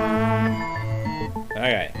gone.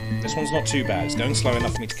 Okay, this one's not too bad. It's going slow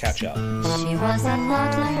enough for me to catch up. She was a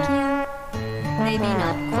lot like you, maybe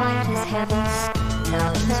not quite as heavy.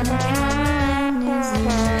 Now who's my camera and is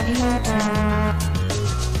nerdy too?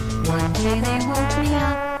 One day they woke me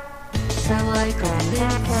up, so I could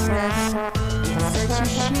live forever. It's such a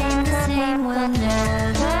shame the same will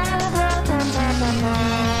never happen to you.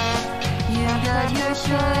 You got your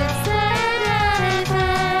choice and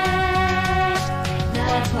everything.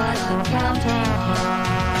 That's what I'm counting on.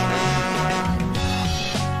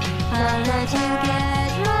 I'll let you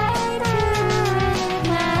get right to it.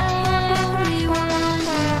 Now I only want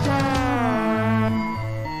you gone.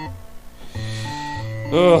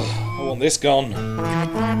 Ugh, I want this gone.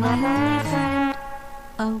 Goodbye, my only friend.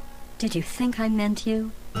 Oh, did you think I meant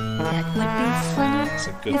you? That would be funny That's a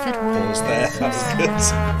good if it were pause there. That was good.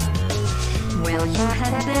 Well, you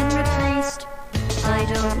have been replaced. I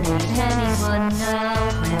don't need anyone now.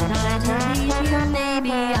 When I delete you,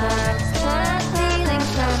 maybe I'll start feeling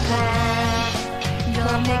so bad.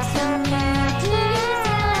 You'll make some new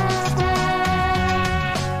disaster.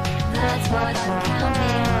 That's what I'm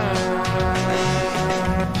counting on.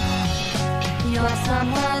 You're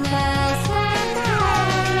someone else and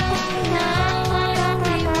now I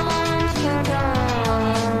only want you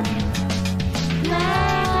gone.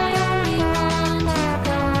 Now I only want you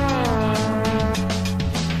gone.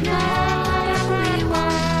 Now I only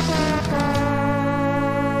want you gone.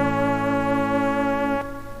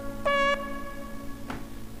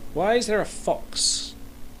 Why is there a fox?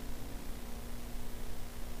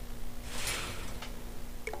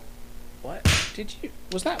 What? Did you...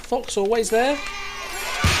 Was that fox always there?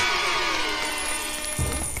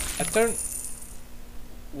 I don't...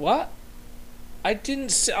 What? I didn't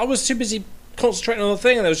see... I was too busy concentrating on the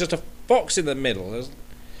thing and there was just a fox in the middle.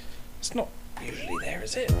 It's not usually there,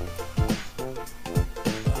 is it? Oh,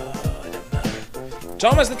 I don't know.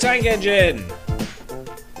 Thomas the Tank Engine!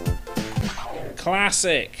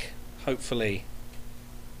 Classic! Hopefully.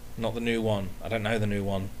 Not the new one. I don't know the new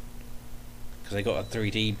one. Because they got a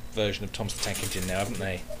 3D version of Thomas the Tank Engine now, haven't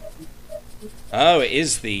they? Oh, it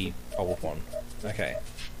is the old one. Okay.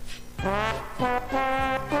 Who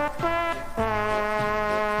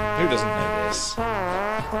doesn't know this?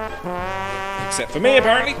 Except for me,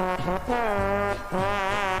 apparently.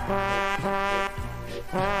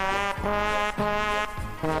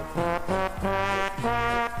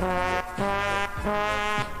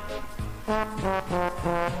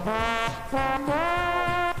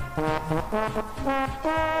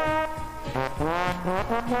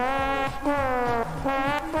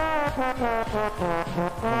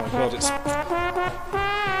 Oh my god,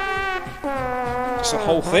 it's a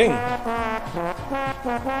whole thing. I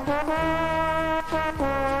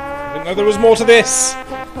didn't know there was more to this.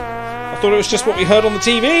 I thought it was just what we heard on the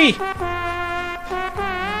TV.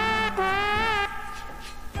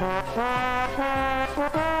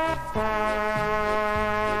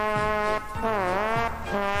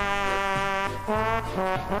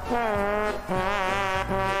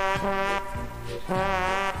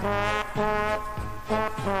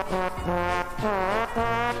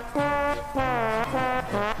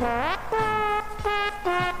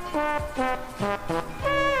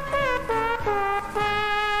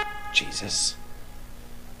 Jesus.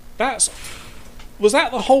 Was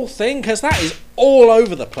that the whole thing? Because that is all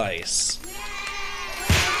over the place.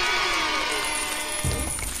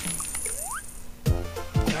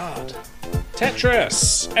 God.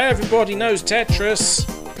 Tetris! Everybody knows Tetris!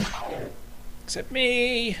 Except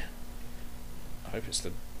me! I hope it's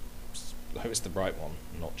the right one,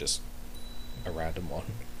 not just a random one.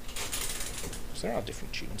 Because there are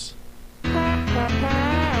different tunes.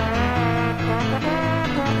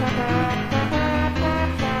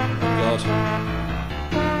 God.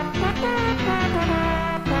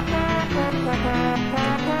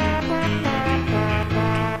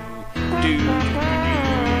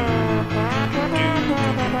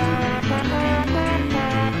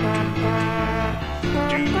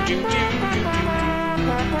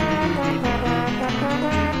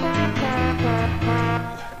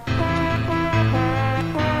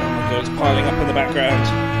 It's piling up in the background.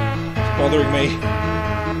 It's bothering me.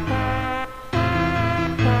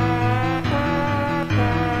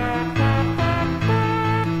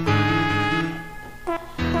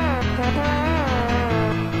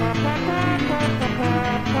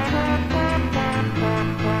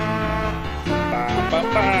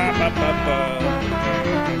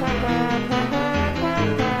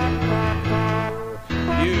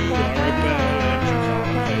 You are a bad, you can't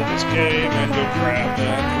play this game and you're crap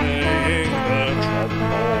at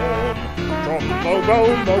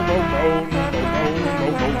playing the trombone.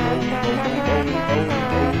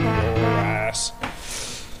 Your ass.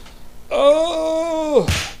 Oh!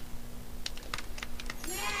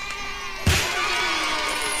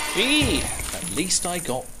 B! At least I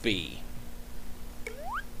got B.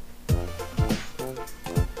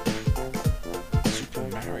 Super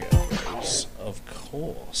Mario Bros. Of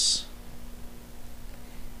course.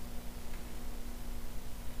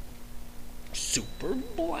 Super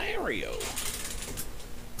Mario.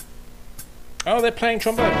 Oh, they're playing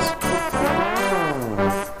trombones.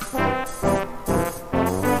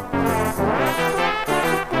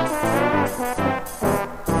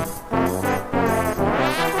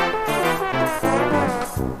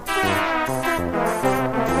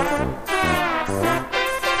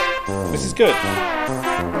 good.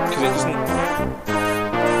 Because it doesn't...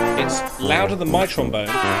 It's louder than my trombone,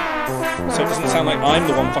 so it doesn't sound like I'm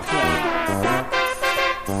the one fucking up.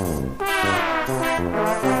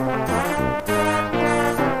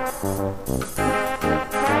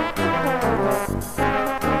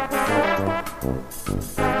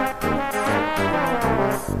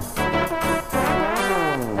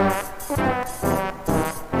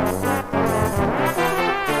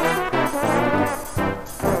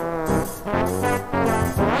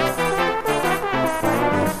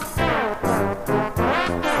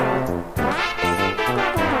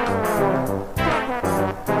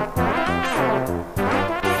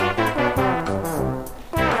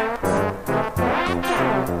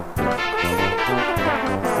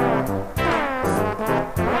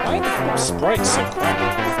 Sprite's so crap.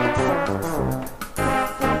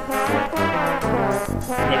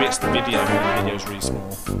 Maybe it's the video, maybe the video's really small.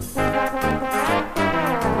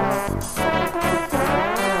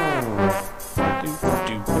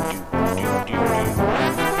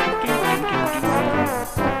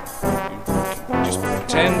 Just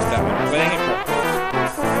pretend that I'm playing it properly.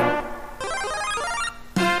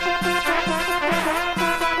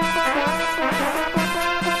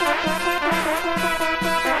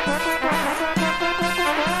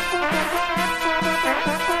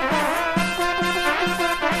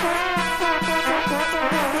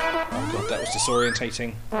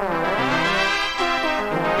 Disorientating.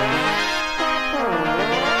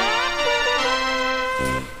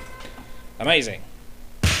 Amazing.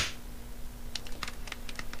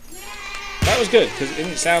 That was good because it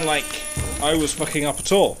didn't sound like I was fucking up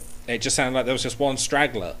at all. It just sounded like there was just one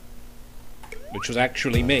straggler, which was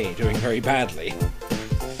actually me doing very badly.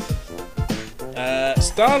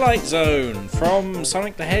 Starlight Zone from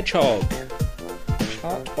Sonic the Hedgehog,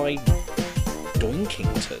 chart by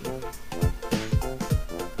Doinkington.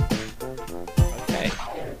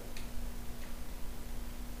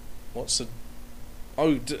 What's the...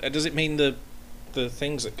 Oh, does it mean the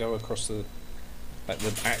things that go across the... Like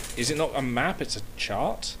the... Is it not a map, it's a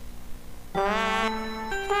chart? They've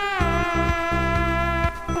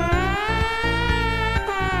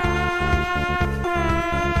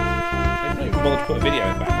not even bothered to put a video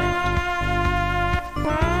in the background.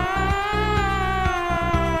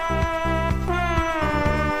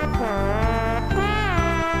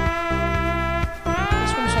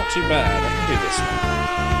 This one's not too bad, I can do this one.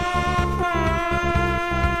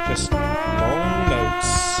 Just long notes.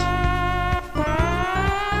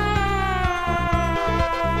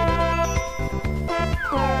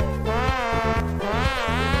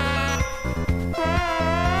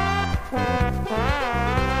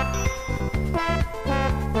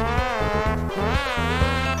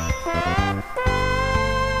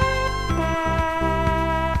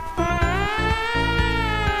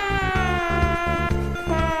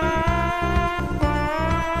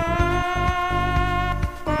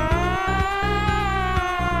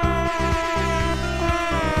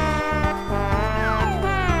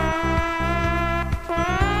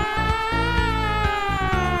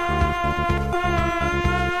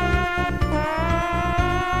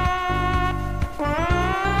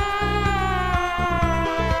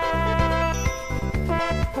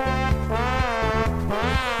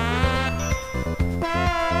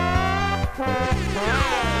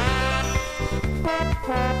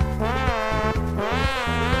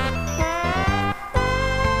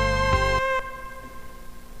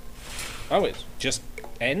 Oh, it just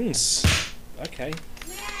ends. Okay.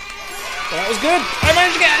 Well, that was good. I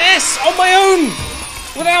managed to get an S on my own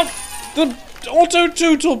without the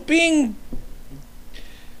Autotoot or being...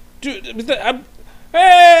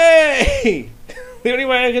 Hey! The only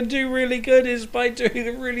way I can do really good is by doing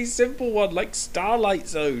a really simple one, like Starlight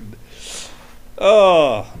Zone.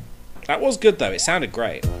 Oh, that was good though. It sounded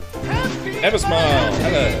great. Ever Smile.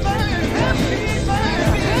 Hello.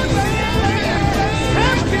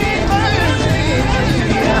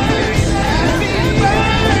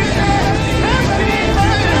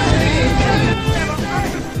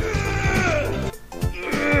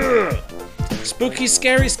 Spooky,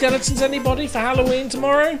 scary skeletons, anybody for Halloween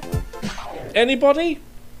tomorrow? Anybody?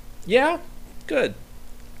 Yeah? Good.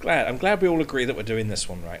 I'm glad we all agree that we're doing this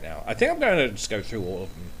one right now. I think I'm going to just go through all of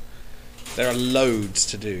them. There are loads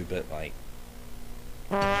to do, but like...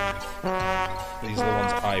 These are the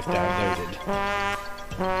ones I've downloaded.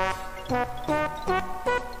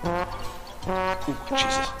 Ooh,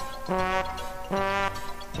 Jesus.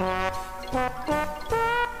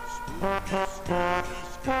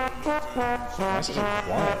 Why is it so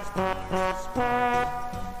quiet?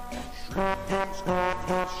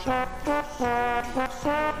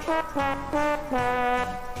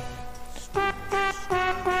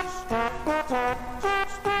 Hold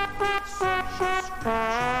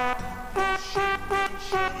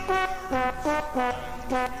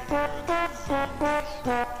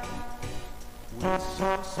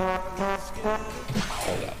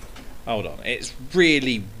on. It's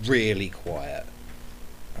really, really quiet.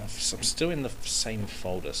 I'm still in the same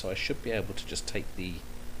folder, so I should be able to just take the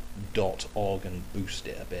 .org and boost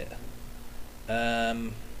it a bit.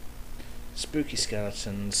 Spooky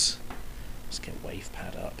skeletons. Let's get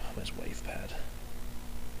WavePad up. Where's WavePad?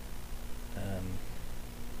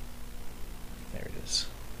 There it is.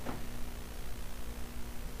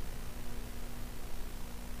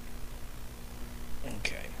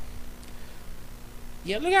 Okay.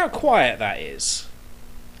 Yeah, look how quiet that is.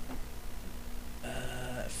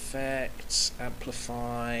 Effects,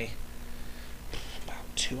 amplify,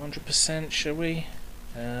 about 200%, shall we?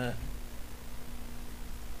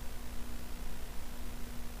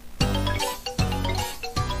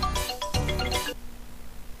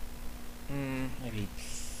 Maybe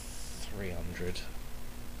 300.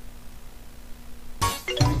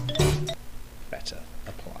 Better.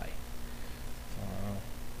 Apply. File.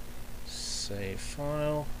 Save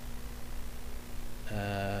file.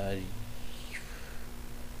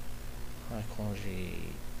 High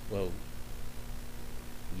quality. Well,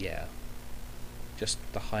 yeah. Just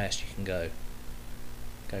the highest you can go.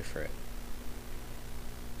 Go for it.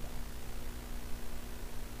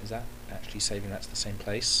 Is that actually saving that to the same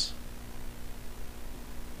place?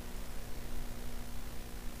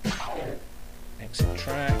 Exit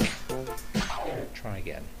track. Try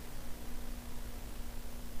again.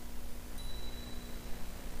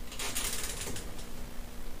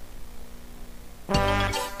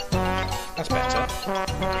 That's better.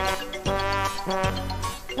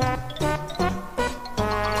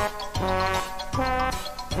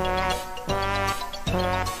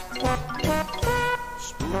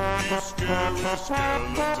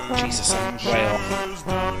 Jesus, I'm way off.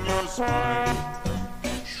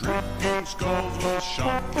 Shrieking skulls will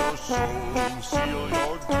shock your soul, seal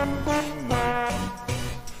your doom tonight.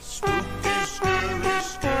 Spooky, scary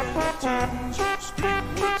skeletons speak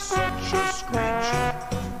with such a screech.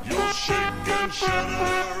 You'll shake and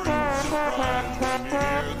shudder in surprise when you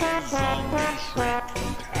hear these zombies shriek.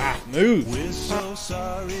 Move! We're so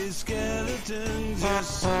sorry, skeletons, you're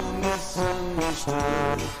so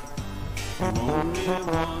misunderstood. You only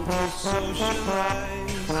want to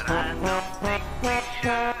socialize. I don't think we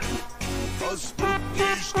should. A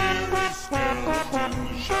spooky, scary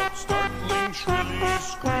skeleton shouts startling, shrilly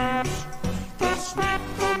screams. They'll sneak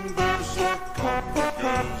from their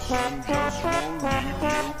sarcophagus and just won't leave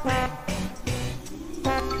you be.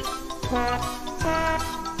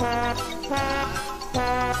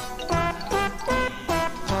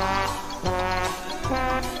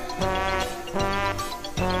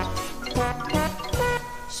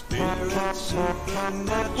 Spirits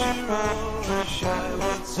supernatural, wish I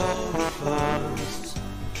would solve the first.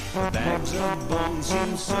 The bags of bones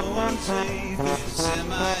seem so unsafe,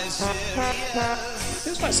 semi-serious.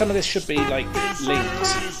 Feels like some of this should be like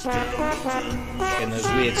linked in those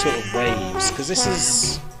weird sort of waves, because this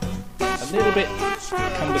is a little bit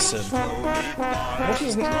cumbersome.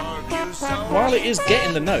 While it is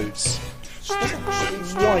getting the notes, it doesn't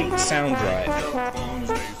quite sound right.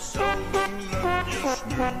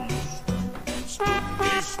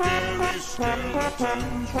 Spooky, scary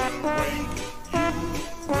skeletons will wake you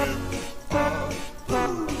with a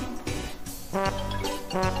boom.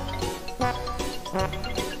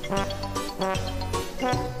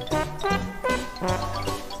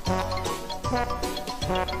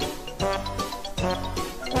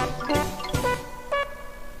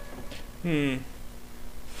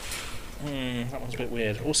 That one's a bit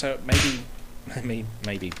weird. Also, maybe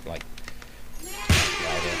like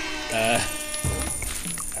louder.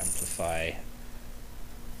 Amplify.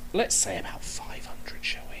 Let's say about 500,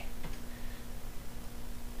 shall we?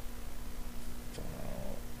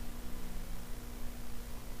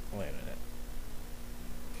 Wait a minute.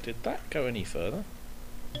 Did that go any further?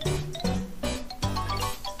 It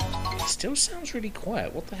still sounds really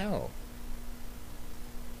quiet. What the hell?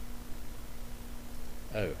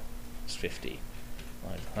 Oh, it's 50.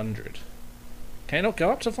 500. Can it not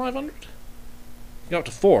go up to 500? Go up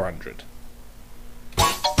to 400.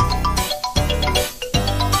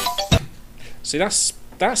 See, that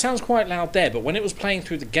sounds quite loud there, but when it was playing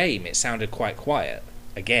through the game, it sounded quite quiet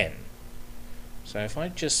again. So if I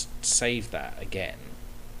just save that again,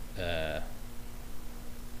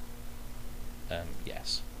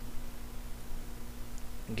 yes,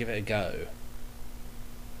 and give it a go.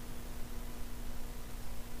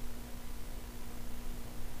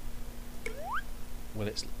 Will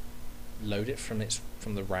it load it from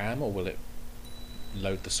the RAM, or will it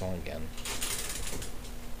load the song again?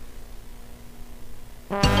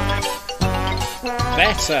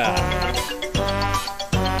 Better.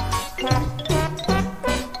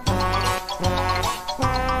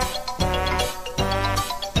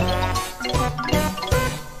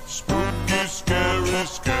 Spooky, scary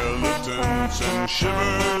skeletons and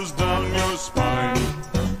shivers down your spine.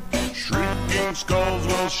 Shrieking skulls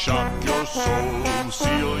will shock your soul,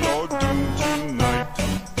 seal your doom tonight.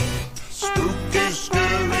 Spooky,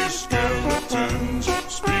 scary skeletons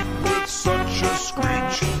speak with such a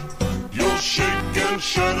screech. You'll shake and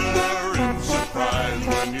shudder in surprise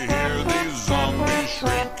when you hear these zombies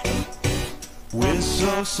shriek. We're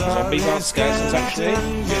so sorry. Zombies aren't skeletons, actually. A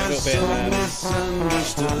little bit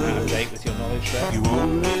out of date with your knowledge there. You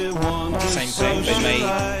only want Not the same thing. They may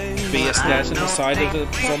be a skeleton inside of the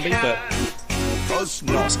zombie, but not a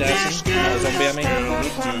skeleton. Not a zombie, I mean.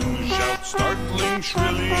 Skeletons shout startling,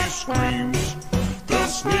 shrilly screams. They'll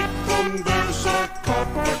sneak from their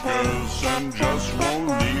sarcophagus and just won't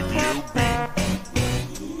leave you be.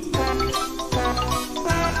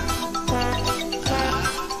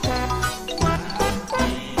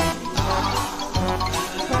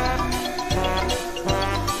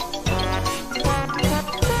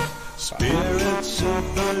 Spirit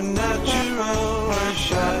supernatural, why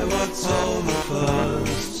shy, what's all the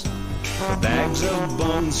fuss? The bags of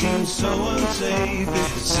bones seem so unsafe,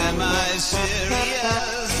 it's semi-serious.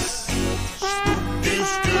 Spooky,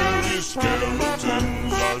 scary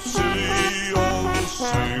skeletons are silly all the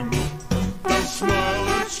same. They'll smile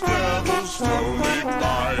and stab us slowly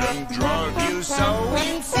by and drive you so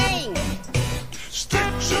insane.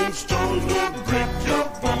 Sticks and stones will break your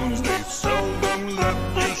bones, they seldom let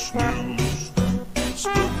you snooze.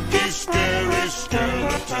 Spooky, scary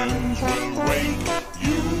skeletons will wake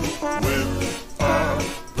you with a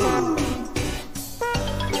boo.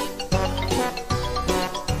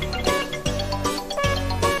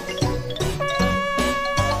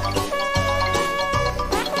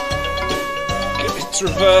 It's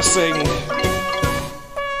reversing.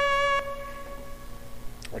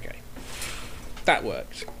 Okay. That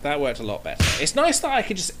worked. That worked a lot better. It's nice that I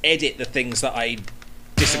could just edit the things that I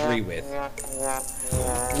disagree with.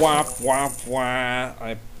 Wah, wah, wah.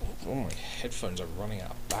 Oh, my headphones are running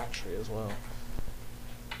out of battery as well.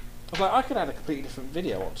 I was like, I could add a completely different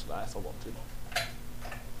video onto that if I wanted.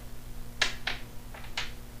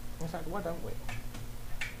 In fact, why don't we?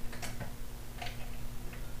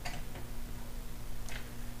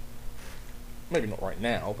 Maybe not right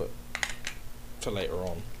now, but for later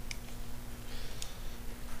on.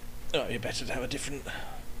 Oh, it'd be better to have a different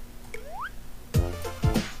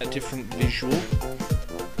visual.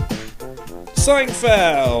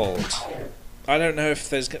 Seinfeld! I don't know if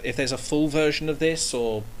there's a full version of this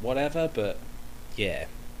or whatever, but yeah.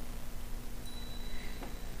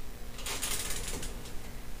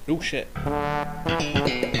 Oh shit.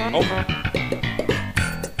 Oh.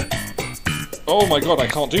 Oh my god, I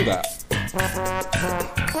can't do that.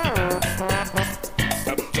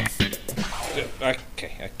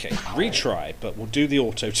 Okay. Retry, but we'll do the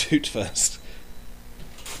Autotoot first.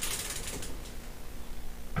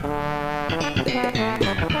 I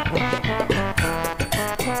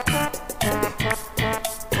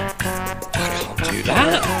can't do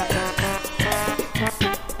that.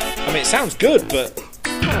 I mean, it sounds good, but I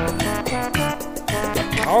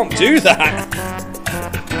can't do that.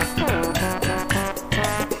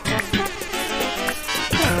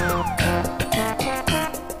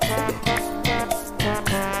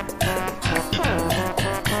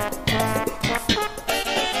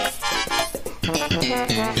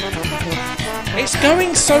 It's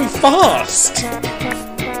going so fast!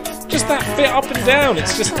 Just that bit up and down,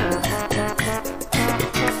 it's just...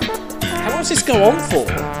 How long does this go on for?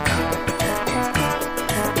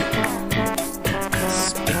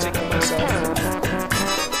 Spitting on myself.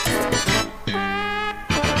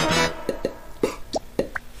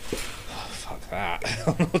 Oh, fuck that.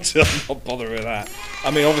 I'm not bothering with that. I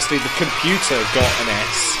mean, obviously the computer got an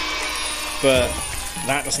S, but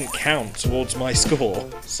that doesn't count towards my score,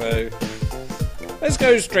 so... Let's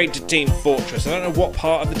go straight to Team Fortress. I don't know what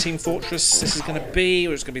part of the Team Fortress this is going to be,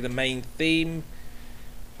 or it's going to be the main theme.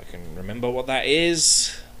 If I can remember what that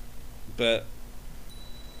is. But...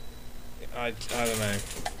 I don't know.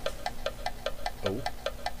 Oh.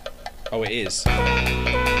 Oh, it is.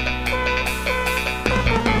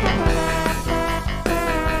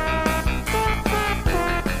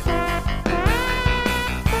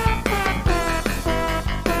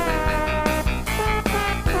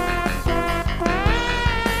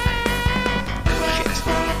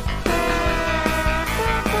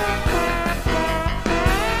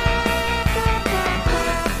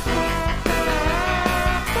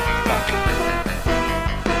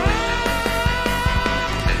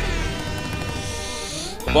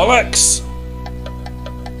 Bollocks!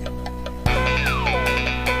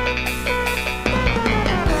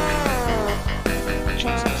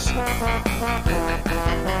 Jesus.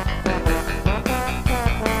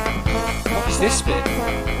 What is this bit?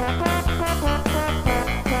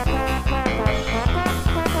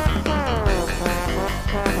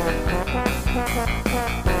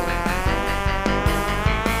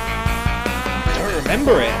 I don't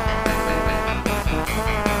remember it.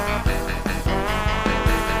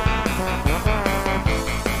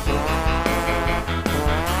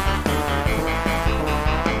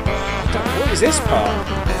 What is this part?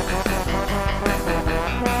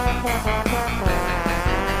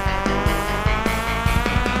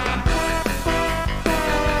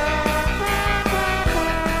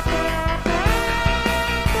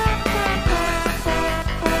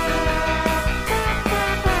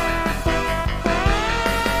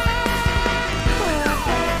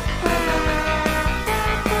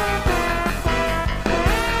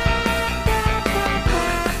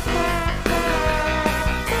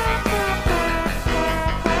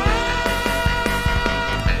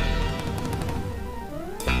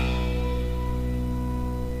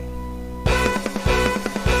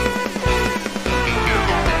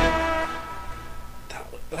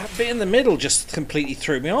 That bit in the middle just completely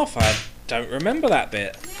threw me off. I don't remember that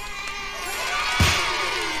bit.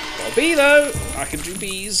 Got a bee though. I can do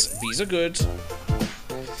bees. Bees are good.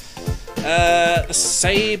 The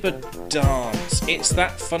Saber Dance. It's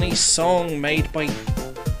that funny song made by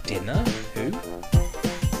Dinner? Who?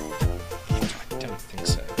 I don't think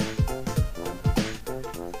so.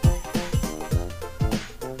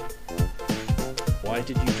 Why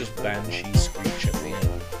did you just banshee screech at the end?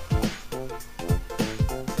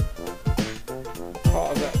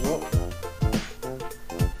 Part of that, what?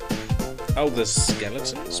 Oh, the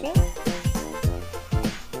skeletons one?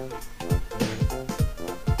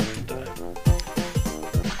 I don't know.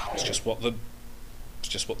 It's just what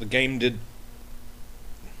the game did.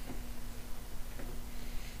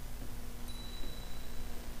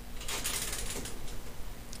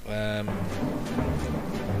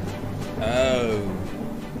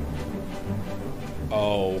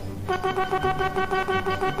 Oh.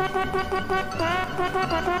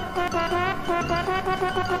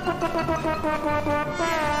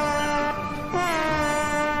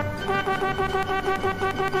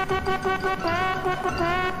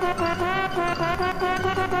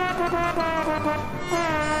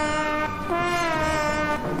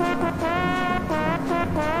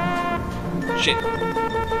 Shit.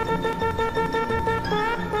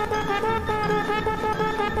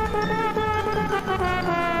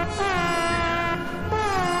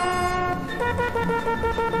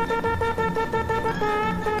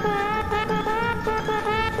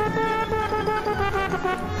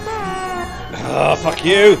 Oh, fuck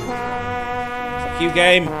you! Fuck you,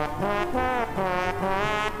 game!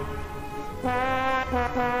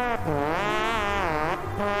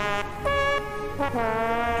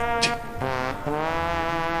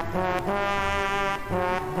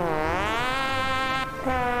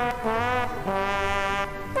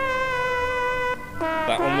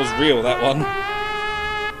 That one was real, that one.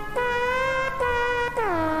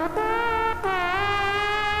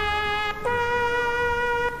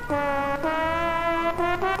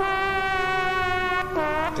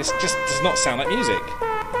 This just does not sound like music.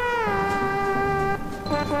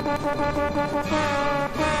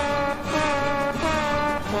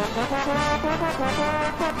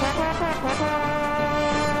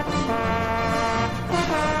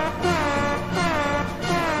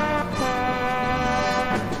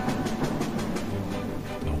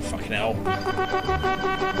 Oh, fucking hell.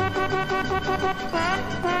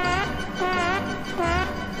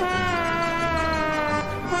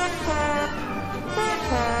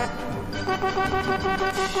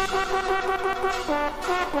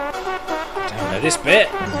 I don't know this bit.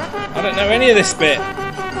 I don't know any of this bit.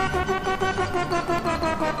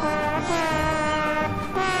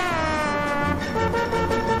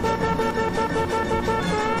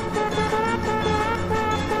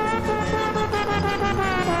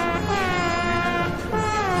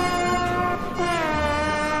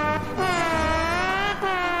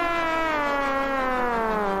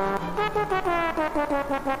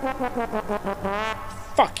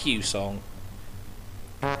 Fuck you, song.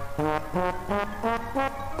 God,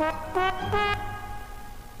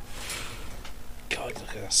 look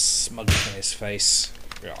at that smugness on his face.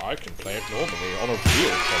 Yeah, I can play it normally on a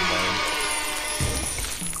real trombone.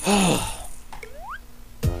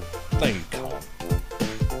 No, you can't.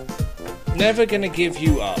 Never gonna give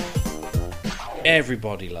you up.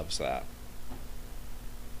 Everybody loves that.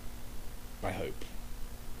 I hope.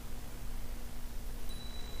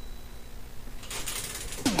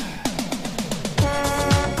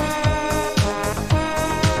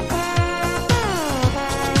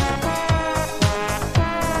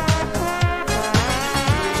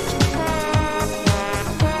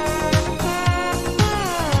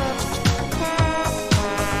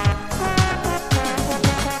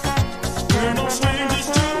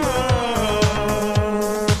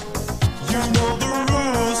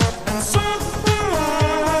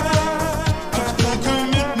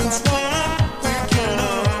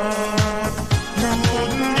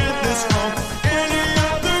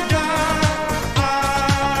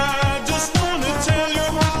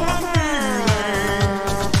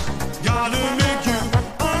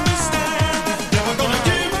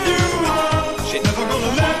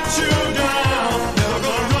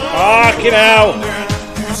 Fucking hell!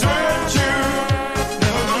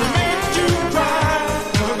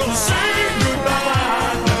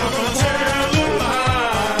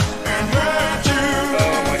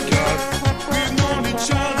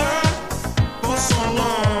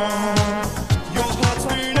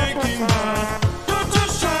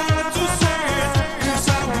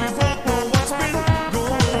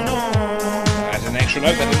 Add an extra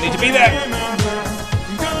note that didn't need to be there.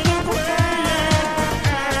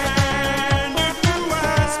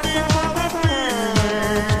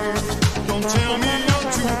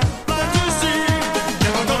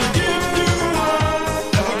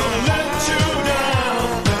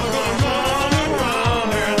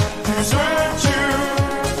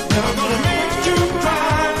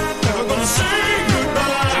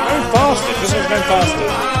 Faster, this one's going faster.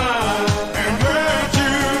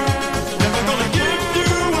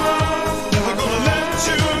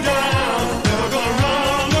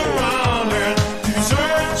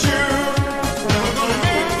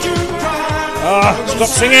 Ah, stop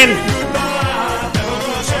singing!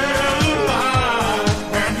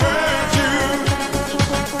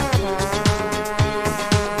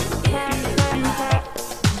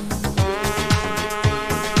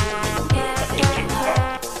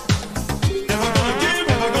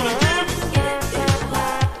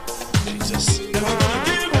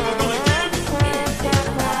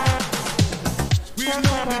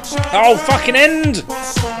 Oh, fucking end!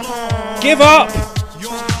 Give up!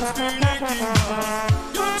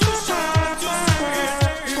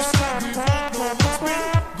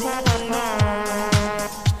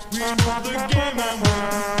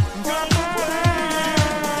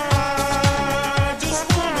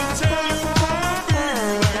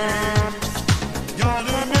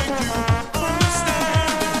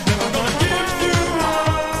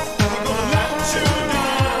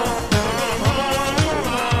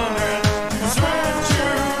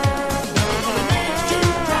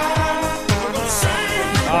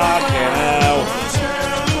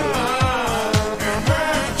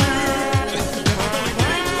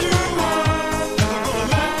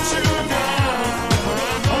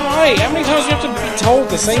 How many times do you have to be told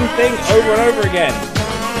the same thing over and over again?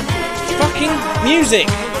 Fucking music!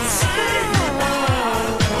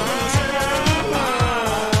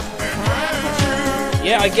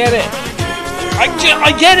 Yeah, I get it.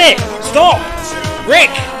 I get it! Stop!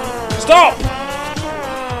 Rick! Stop!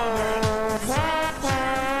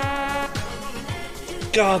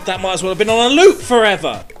 God, that might as well have been on a loop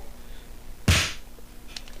forever!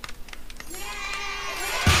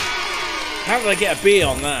 How did I get a B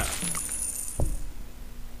on that?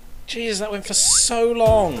 Jesus, that went for so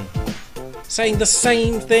long. Saying the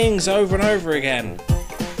same things over and over again.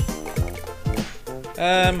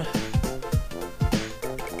 I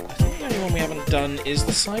think the only one we haven't done is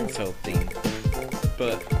the Seinfeld theme.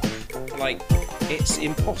 But, like, it's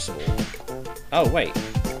impossible. Oh, wait.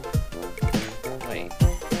 Wait.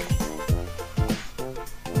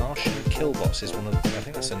 Martian Killbots is one of... I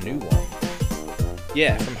think that's a new one.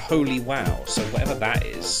 Yeah, from Holy Wow. So whatever that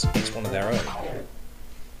is, it's one of their own.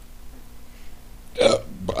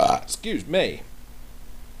 Excuse me.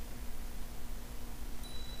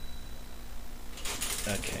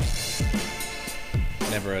 Okay.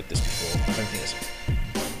 Never heard this before. I don't think it's...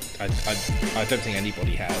 I don't think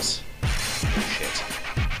anybody has. Shit.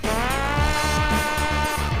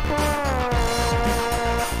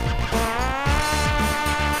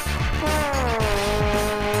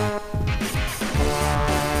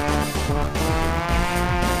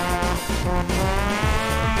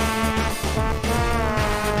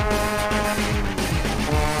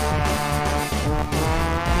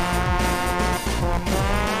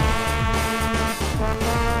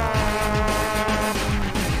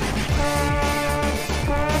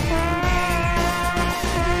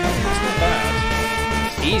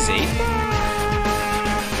 Easy.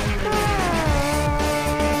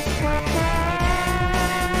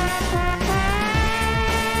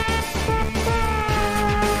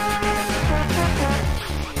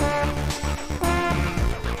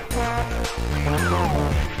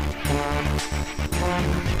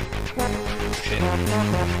 Shit.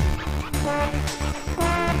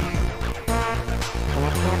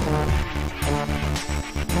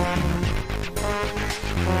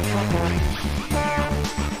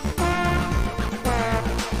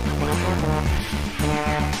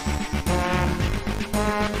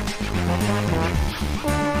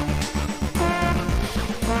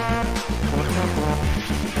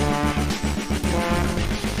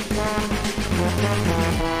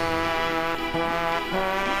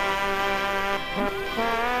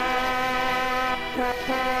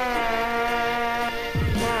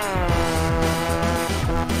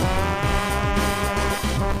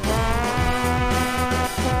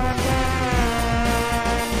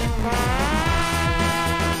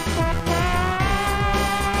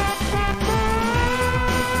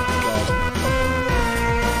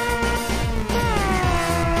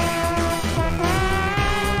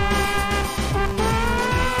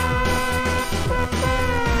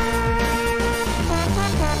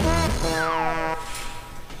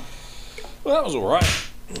 that was alright.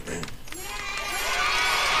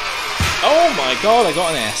 Oh my god, I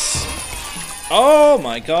got an S. Oh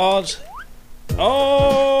my god.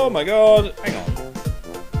 Oh my god. Hang on.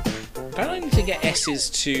 Don't I need to get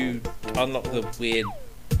S's to unlock the weird,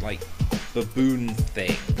 like, baboon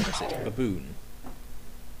thing? What's it? Baboon.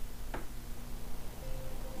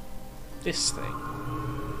 This thing.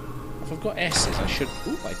 If I've got S's, I should...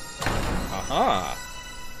 Ooh, aha!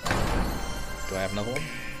 Do I have another one?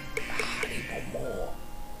 I need one more.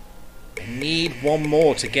 I need one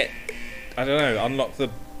more to get... I don't know, unlock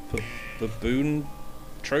the baboon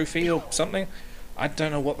trophy or something? I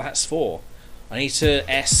don't know what that's for. I need to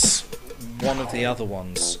S one of the other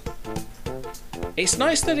ones. It's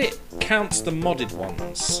nice that it counts the modded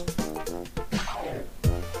ones.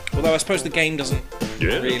 Although I suppose the game doesn't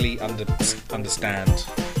really understand.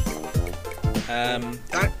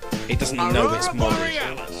 It doesn't know it's modded.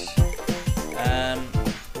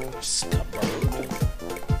 Scuppered.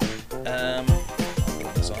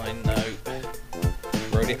 Design, no.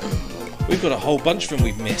 Brody. We've got a whole bunch of them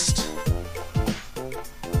we've missed.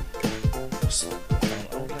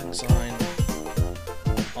 Old Lang Syne.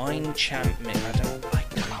 Ein Champ Mick. I don't know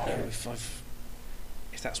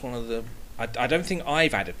if that's one of the. I don't think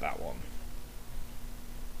I've added that one.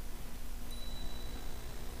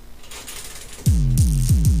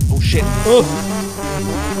 Oh shit! Oh,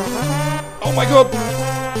 oh my god!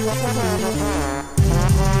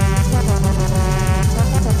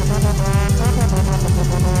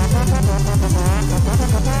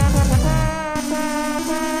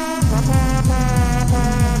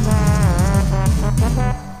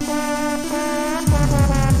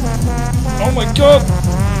 Oh my god!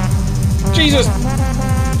 Jesus!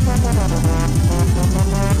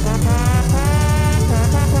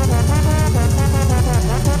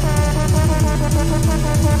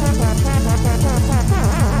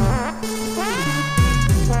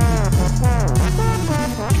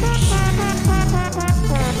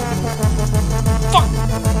 Fuck!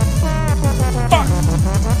 Fuck!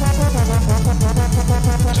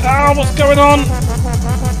 Ah, what's going on?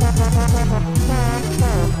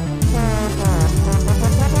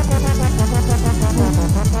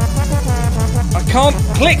 I can't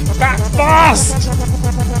click that fast!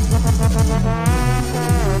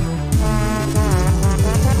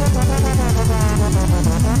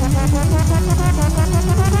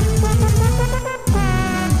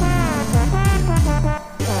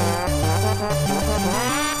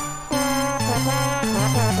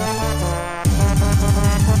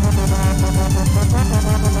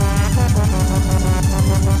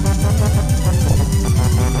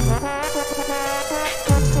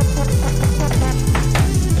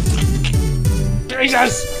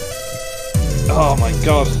 Jesus! Oh my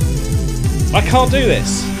god. I can't do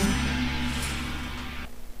this.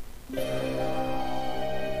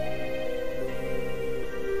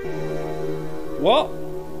 What?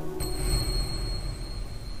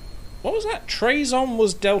 What was that? Trazon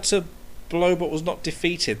was dealt a blow but was not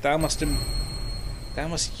defeated. Thou must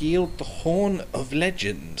yield the Horn of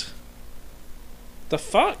Legend. The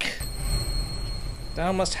fuck?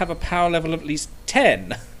 Thou must have a power level of at least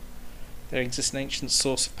 10. There exists an ancient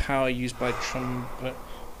source of power used by Tromboning.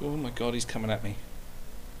 Oh my god, he's coming at me.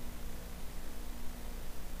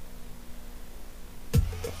 The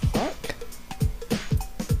fuck?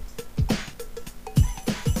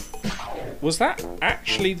 Was that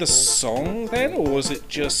actually the song then, or was it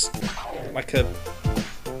just like a...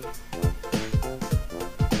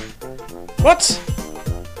 What?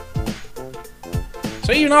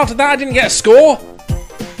 So even after that I didn't get a score?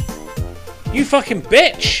 You fucking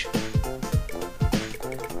bitch!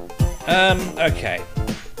 Okay.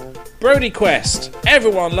 Brody Quest.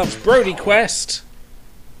 Everyone loves Brody Quest.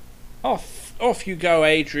 Off you go,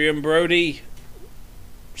 Adrian Brody.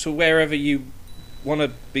 To wherever you want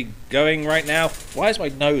to be going right now. Why is my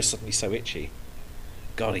nose suddenly so itchy?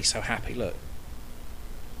 God, he's so happy, look.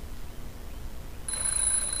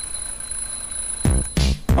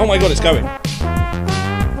 Oh my god, it's going.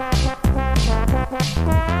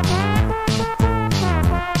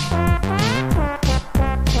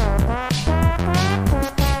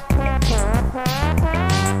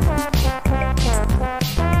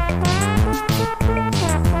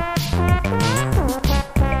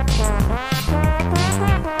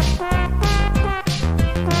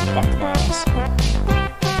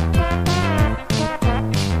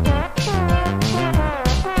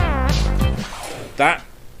 That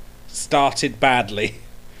started badly.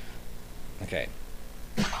 Okay.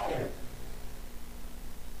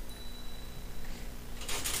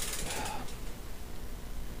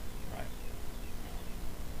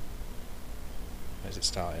 Right. Where's it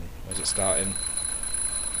starting? Where's it starting?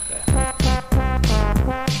 There.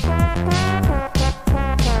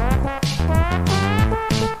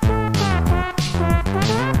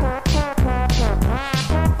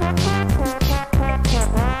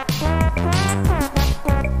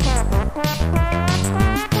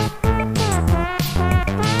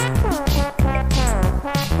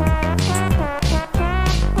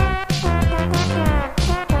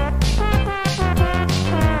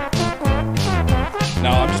 No,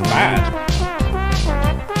 I'm just bad.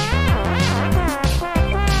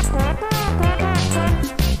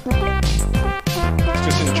 Let's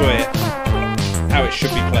just enjoy it how it should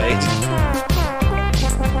be played.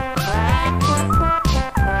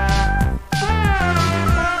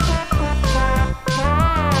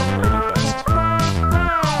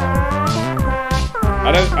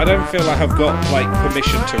 I don't feel like I've got like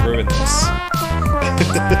permission to ruin this.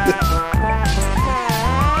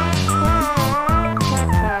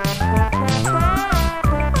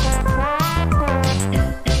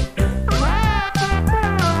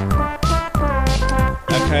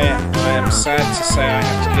 Okay, I am sad to say I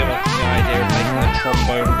have to give up the idea of making a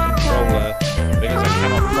trombone controller because I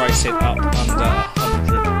cannot price it up under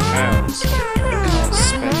 £100. I can't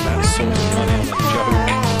spend that sort of money on a joke.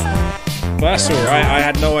 But that's alright, I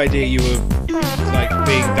had no idea you were like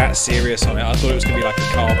being that serious on it. I thought it was going to be like a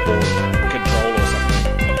cardboard control or something.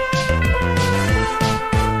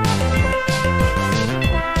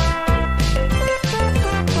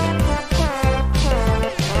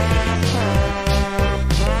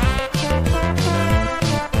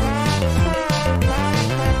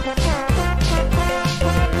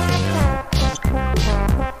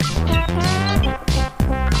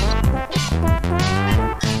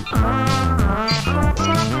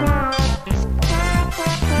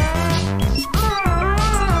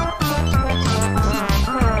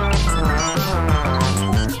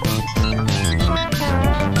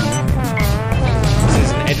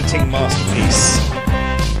 Masterpiece.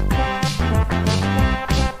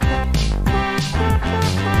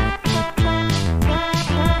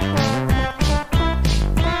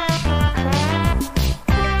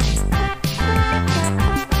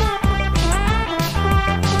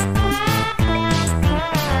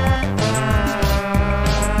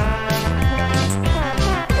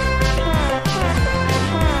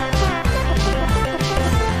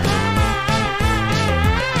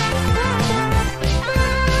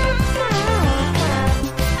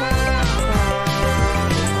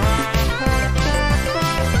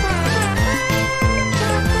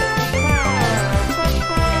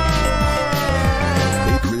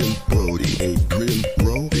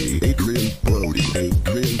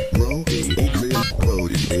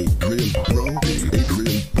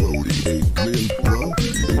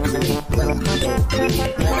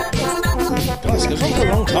 Goes on for a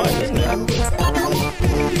long time, doesn't it?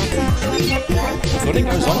 But it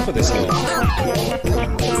goes on for this long.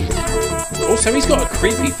 Also, he's got a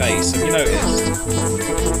creepy face, have you noticed?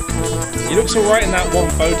 He looks alright in that one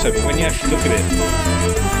photo, but when you actually look at it,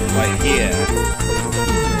 like here,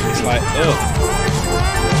 it's like, ugh,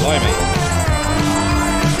 blimey.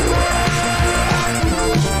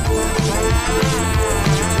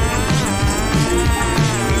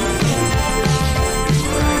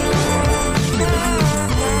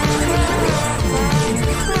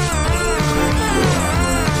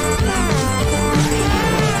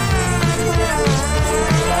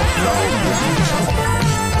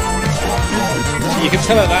 You can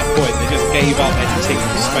tell at that point they just gave up editing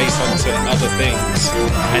space onto other things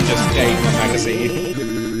and just gave them a magazine.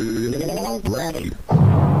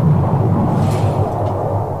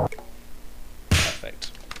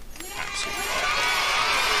 Perfect. Absolutely.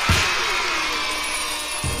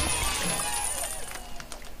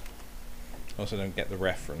 Also don't get the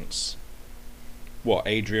reference. What,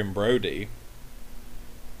 Adrian Brody?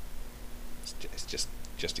 It's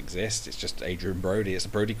just exists. It's just Adrian Brody. It's a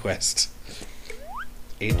Brody quest.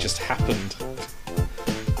 It just happened.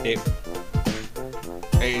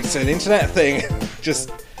 It's an internet thing.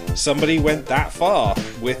 Just somebody went that far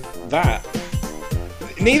with that.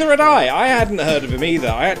 Neither had I. I hadn't heard of him either.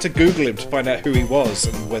 I had to Google him to find out who he was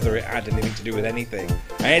and whether it had anything to do with anything.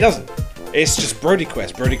 And it doesn't. It's just Brody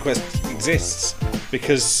quest. Brody quest exists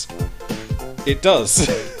because it does.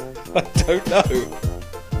 I don't know.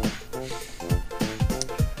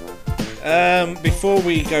 Before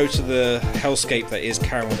we go to the hellscape that is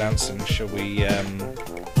Caramel Dancing, shall we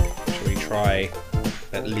try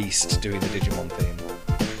at least doing the Digimon theme?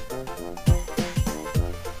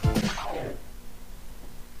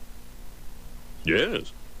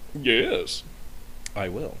 Yes. Yes. I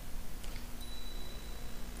will.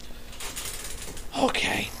 Oh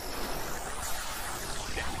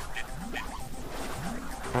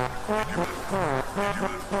Oh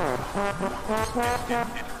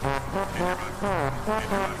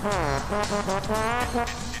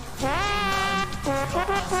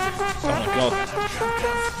my god.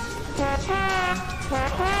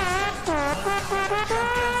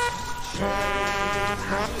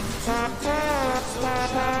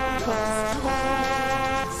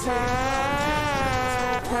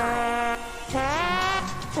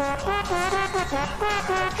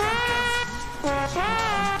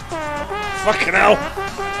 Fucking hell!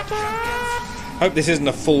 Hope this isn't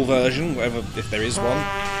a full version, whatever, if there is one.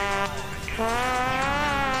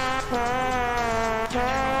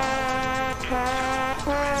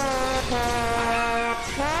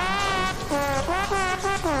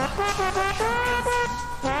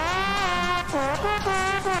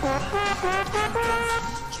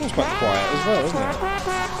 This one's quite quiet as well, isn't it?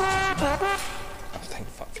 Oh, thank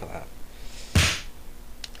fuck for that.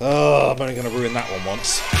 Oh, I'm only going to ruin that one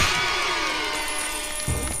once.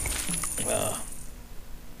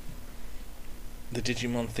 The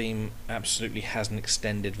Digimon theme absolutely has an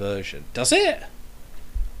extended version. Does it?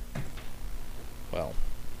 Well,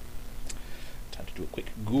 time to do a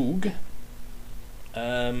quick Goog.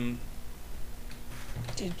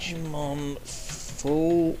 Digimon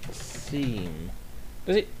full theme.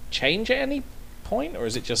 Does it change at any point, or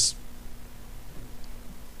is it just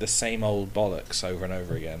the same old bollocks over and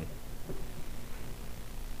over again?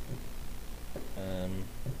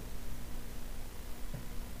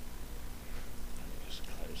 Just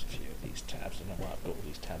close a few of these tabs. I don't know why I've got all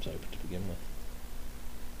these tabs open to begin with.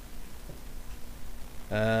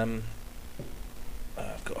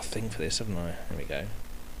 I've got a thing for this, haven't I? There we go.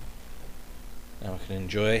 Now I can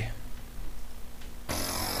enjoy.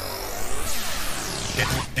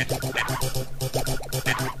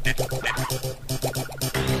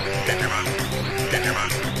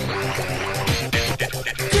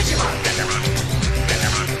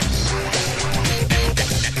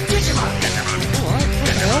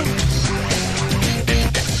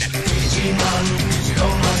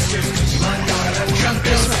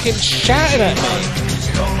 It's fucking shouting at me.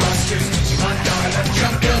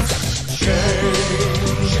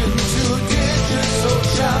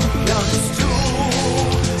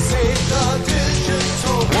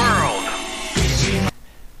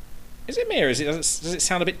 Is it me, or does it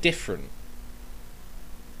sound a bit different?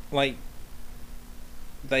 Like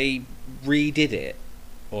they redid it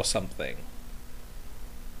or something?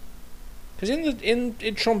 Because in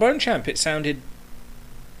Trombone Champ it sounded,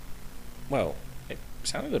 well, it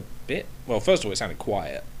sounded a bit, well, first of all it sounded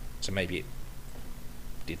quiet, so maybe it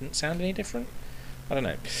didn't sound any different. I don't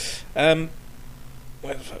know.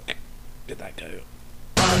 Where the fuck did that go?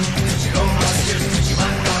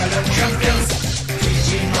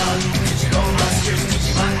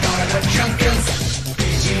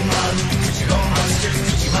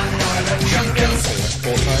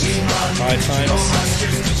 Four times? 5 times?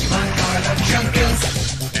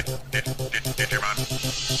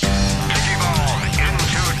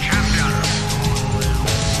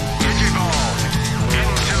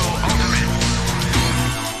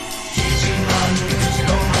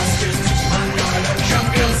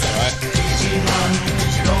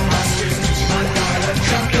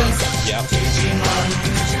 Yeah.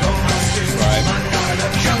 Right.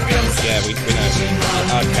 Yeah, we know.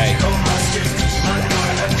 Okay.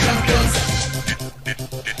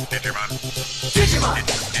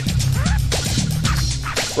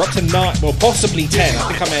 We're up to 9, well, possibly 10. I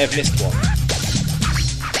think I may have missed one.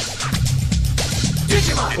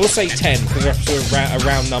 We'll say 10 because we're up to a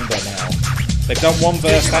round number now. They've done one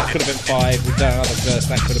verse, that could have been 5. We've done another verse,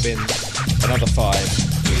 that could have been another 5.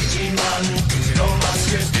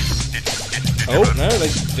 Oh, no, they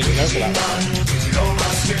didn't go for that one.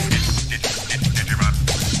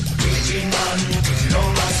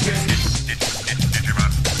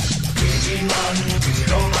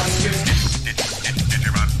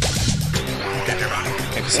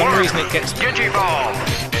 Okay, for some reason it gets...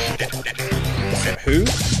 Who?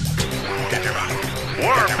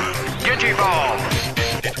 Worm! Digiball!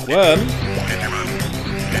 Worm?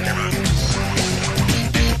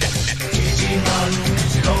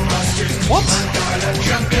 What?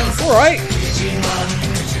 Alright.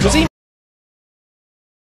 Was he...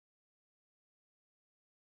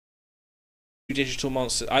 Digital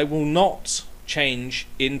monsters. I will not change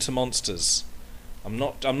into monsters. I'm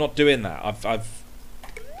not doing that.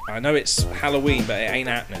 I know it's Halloween, but it ain't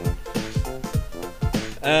happening.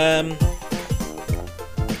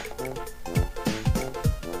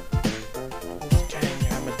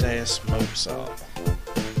 Amadeus Mozart.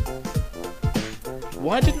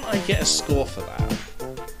 Why didn't I get a score for that?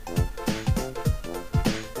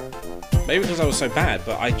 Maybe because I was so bad,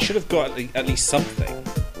 but I should have got at least something.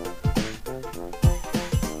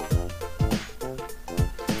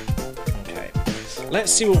 Okay. Let's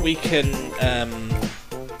see what we can,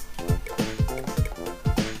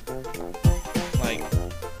 like,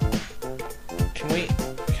 can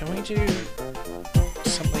we do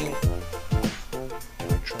something?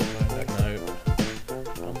 No.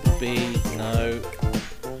 Bumblebee, no.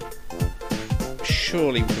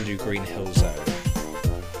 Surely we can do Green Hill Zone.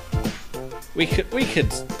 We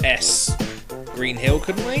could S Green Hill,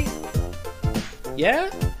 couldn't we?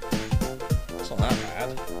 Yeah? It's not that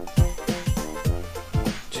bad.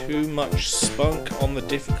 Too much spunk on the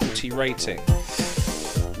difficulty rating.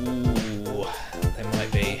 Ooh, there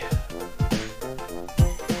might be.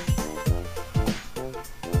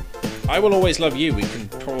 I Will Always Love You we can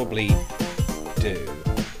probably do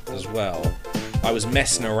as well. I was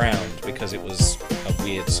messing around because it was a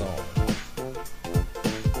weird song.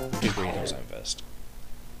 Do Green Hill Zone first.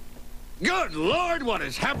 Good Lord, what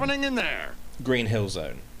is happening in there? Green Hill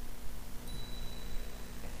Zone.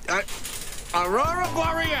 Aurora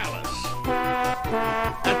Borealis.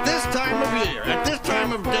 At this time of year, at this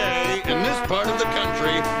time of day, in this part of the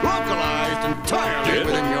country, localized entirely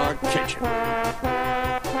within your kitchen.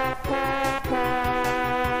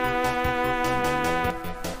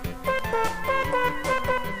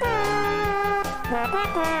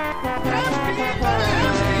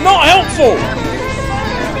 Not helpful!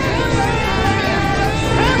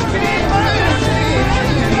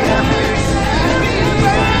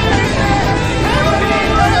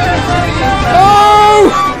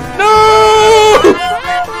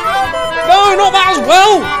 No, not that as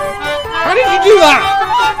well! How did you do that?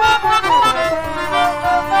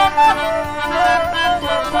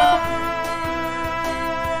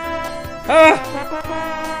 Ah!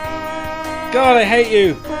 God, I hate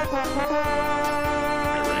you.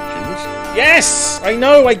 Erections? Yes! I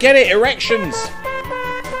know, I get it, erections!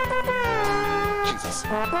 Jesus.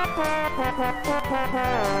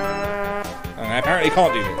 I apparently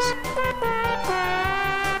can't do this.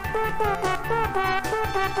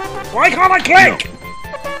 Why can't I click? No.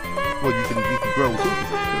 Well, you can grow all sorts of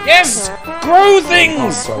things. Yes! Grow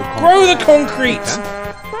things! Grow the concrete!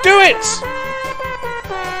 Do it!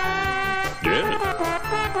 Yeah.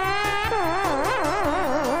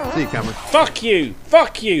 See you, Cameron. Fuck you!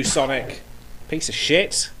 Fuck you, Sonic! Piece of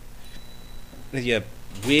shit. You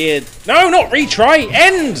weird... No, not retry!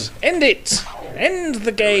 End! End it! End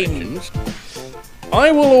the game!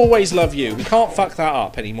 I Will Always Love You. We can't fuck that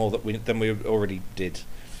up any more than we already did.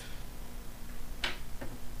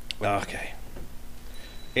 Okay.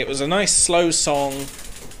 It was a nice slow song.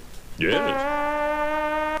 Yes.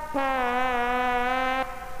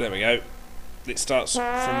 There we go. It starts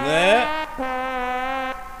from there.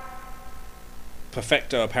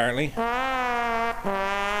 Perfecto, apparently. Bullshit.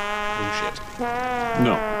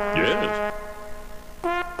 No. Yes.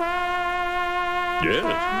 Yes.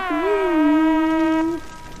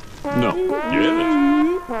 No. Yes.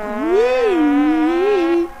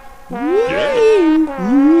 Yes.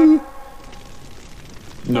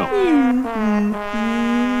 No.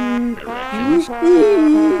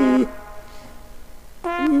 Erections?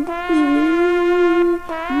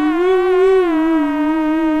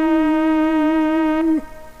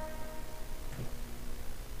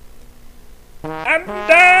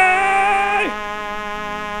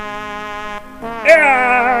 And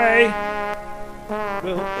I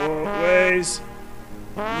will always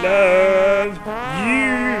love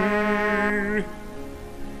you.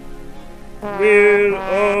 Will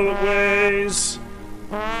always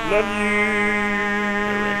love you.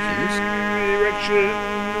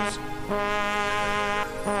 Erections.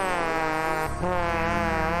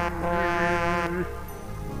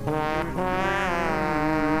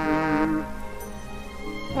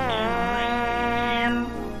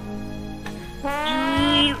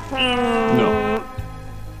 No.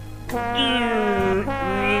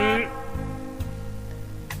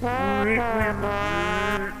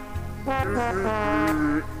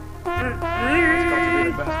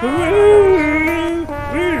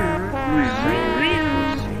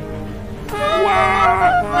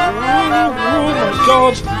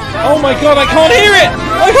 God! Oh my god, I can't hear it!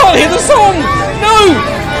 I can't hear the song! No!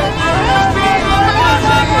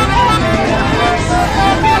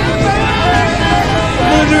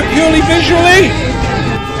 I'm gonna do it purely visually!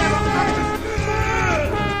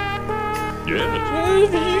 Yes.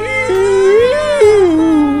 Love you!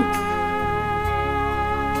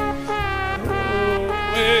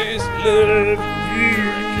 Always love you!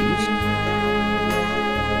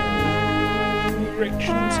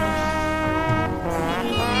 Erections.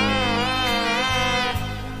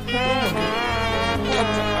 Oh my god.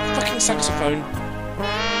 saxophone.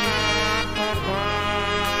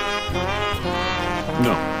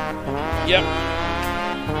 No. Yep.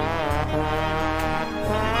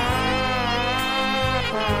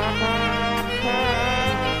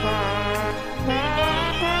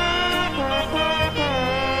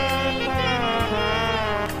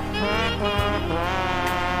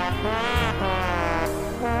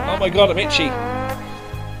 Oh my god, I'm itchy.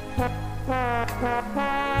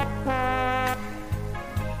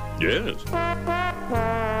 Yes.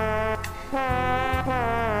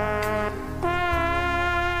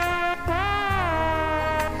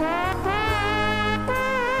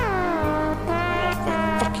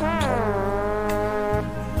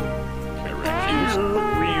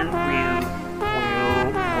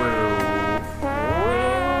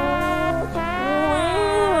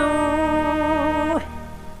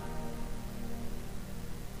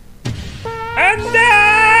 And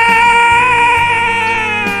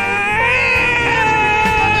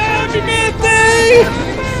happy birthday!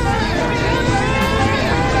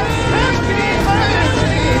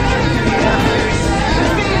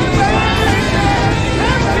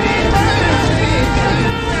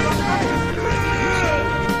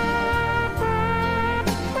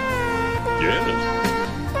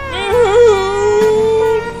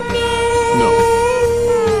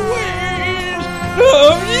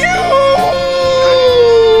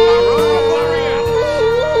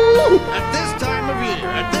 At this time of year,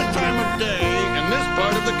 at this time of day, in this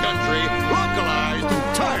part of the country, localized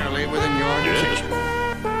entirely within your decision.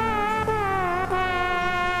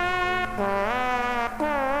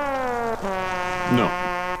 No.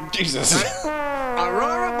 Jesus.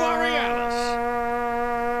 Aurora Borealis.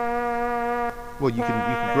 Well, you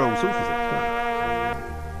can grow all sorts of things,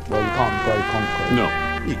 can't Well, you can't grow concrete. you? No.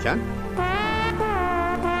 You can.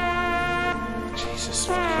 Jesus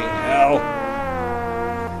fucking hell.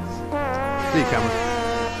 See you, Cameron.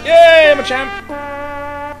 Yay, I'm a champ!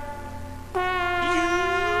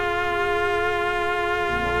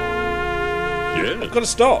 Yes. I've got to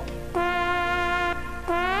stop.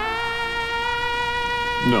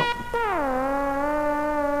 No.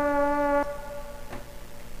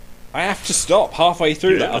 I have to stop halfway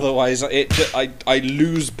through that, Yeah. otherwise I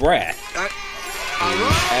lose breath.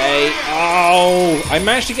 Aurora. A. Oh! I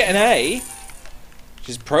managed to get an A, which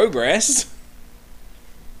is progress.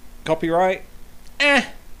 Copyright?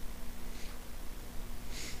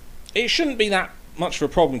 It shouldn't be that much of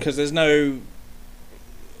a problem because there's no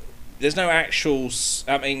actual.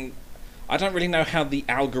 I mean, I don't really know how the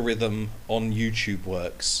algorithm on YouTube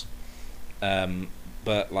works,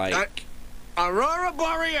 but like, Aurora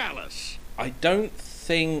Borealis. I don't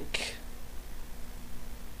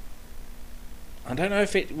know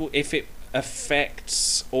if it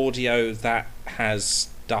affects audio that has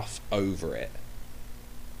stuff over it.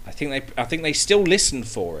 I think they still listen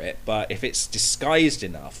for it, but if it's disguised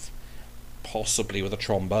enough, possibly with a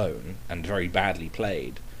trombone and very badly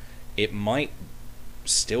played, it might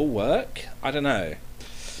still work. I don't know.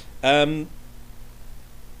 And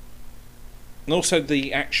also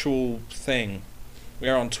the actual thing. We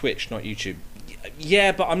are on Twitch, not YouTube.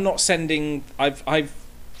 Yeah, but I'm not sending. I've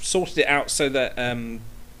sorted it out so that.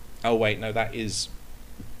 Oh wait, no, that is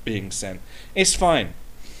being sent. It's fine.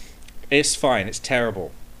 It's fine. It's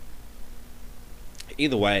terrible.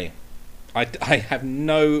 Either way, I have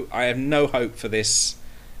no hope for this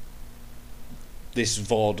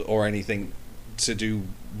VOD or anything to do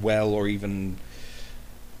well or even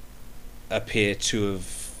appear to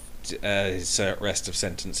have his rest of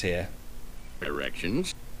sentence here.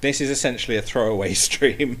 Erections. This is essentially a throwaway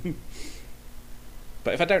stream.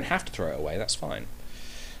 But if I don't have to throw it away, that's fine.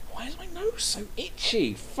 Why is my nose so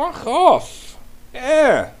itchy? Fuck off!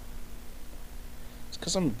 Yeah! It's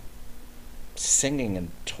because I'm singing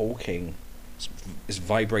and talking. It's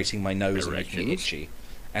vibrating my nose and making me itchy.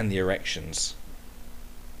 And the erections.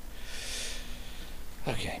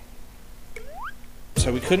 Okay.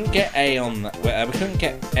 So we couldn't get A on that. We couldn't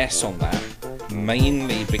get S on that.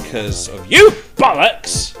 Mainly because of you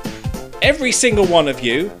bollocks! Every single one of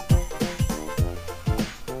you.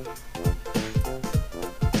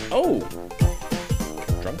 Oh!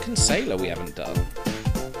 Drunken Sailor we haven't done.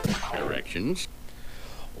 Erections.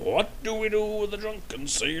 What do we do with the drunken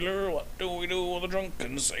sailor? What do we do with the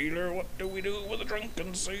drunken sailor? What do we do with the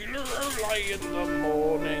drunken sailor? Early in the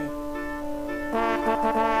morning.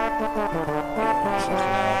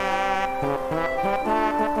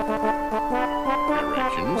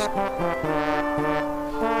 Erections.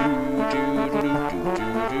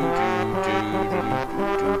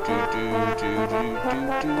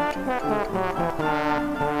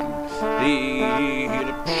 Lead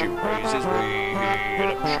a shoe raises, we heat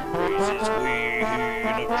up shoe raises, we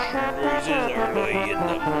heat up shoe raises early in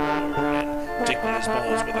the morning. Tickle his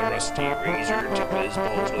balls with a rusty razor, tickle his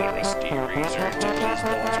balls with a rusty razor, tickle his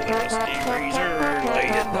balls with a rusty razor early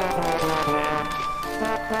in the morning.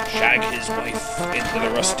 Shag his wife in with a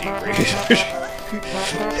rusty razor.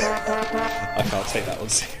 I can't take that one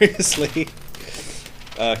seriously.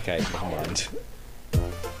 Okay, never mind.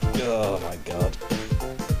 Oh my god.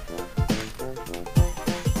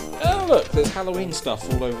 Oh look, there's Halloween stuff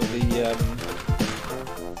all over the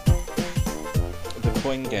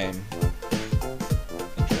coin game.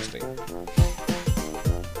 Interesting.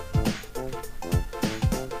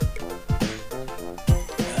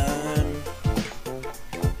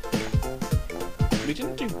 We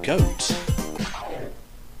didn't do goat.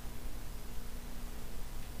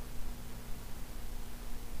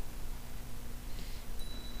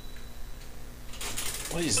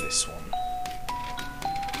 What is this one?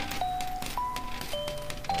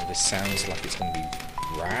 Oh, this sounds like it's going to be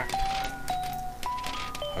rap.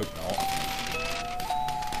 Hope not.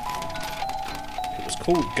 If it was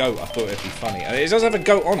called goat, I thought it'd be funny. It does have a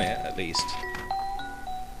goat on it, at least.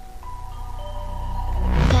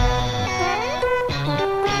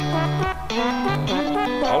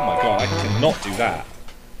 Oh my god, I cannot do that.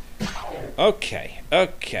 Okay,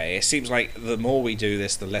 okay. It seems like the more we do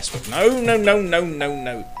this, the less we...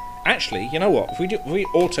 No. Actually, you know what? If we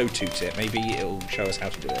auto-toot it, maybe it'll show us how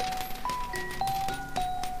to do it.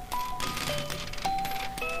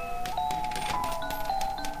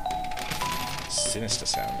 Sinister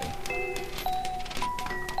sounding.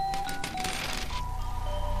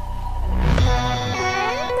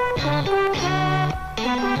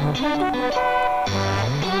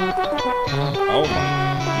 Oh my...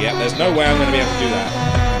 Yeah, there's no way I'm going to be able to do that.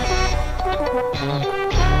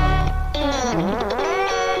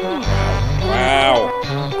 Wow.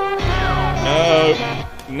 No,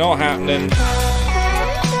 not happening.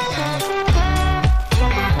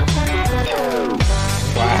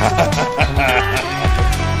 Wow.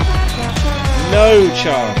 No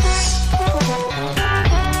chance.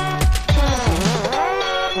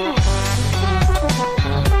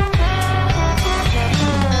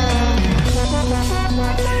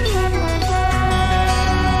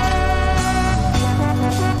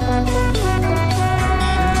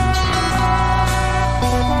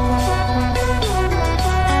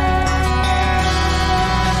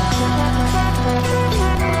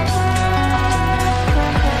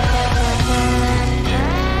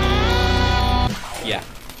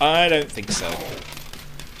 I don't think so.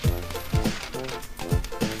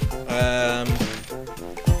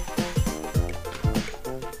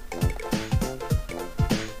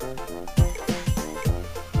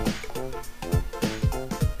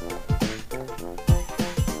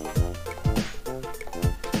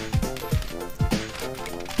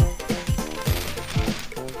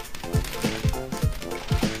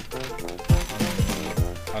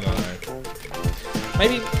 I don't know.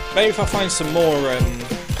 Maybe if I find some more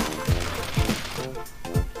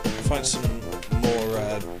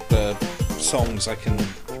songs, I can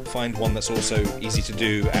find one that's also easy to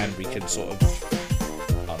do and we can sort of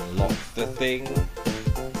unlock the thing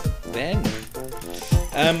then.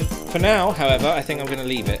 For now, however, I think I'm going to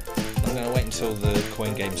leave it. I'm going to wait until the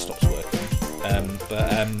coin game stops working.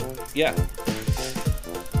 Yeah.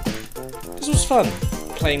 This was fun,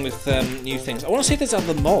 playing with new things. I want to see if there's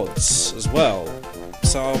other mods as well.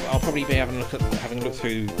 So I'll probably be having a look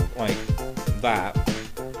through like that.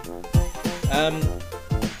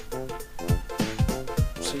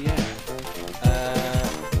 So yeah,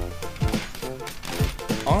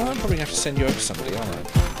 I'm probably gonna have to send you over to somebody, aren't I?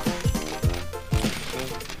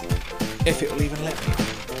 If it will even let me.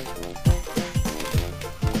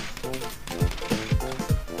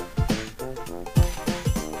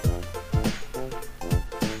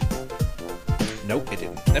 Nope, it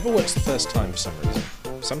didn't. Never works the first time for some reason.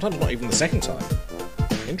 Sometimes not even the second time.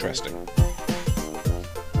 Interesting.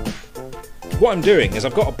 What I'm doing is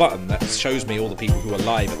I've got a button that shows me all the people who are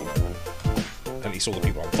live at the moment. At least all the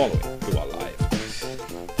people I'm following who are live.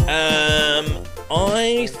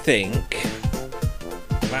 I think...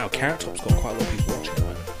 Wow, Carrot Top's got quite a lot of people watching at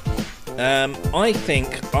the moment. I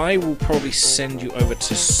think I will probably send you over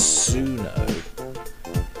to Suno. I'm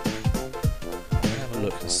going to have a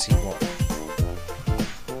look and see what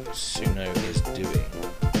Suno is doing.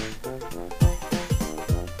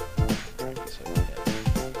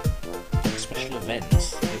 Special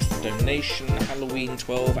events. It's the donation Halloween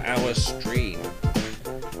 12-hour stream.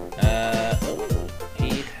 Oh,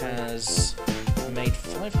 he has made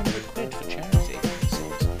 500 quid for charity. It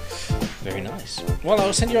seems very nice. Well,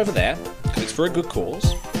 I'll send you over there because it's for a good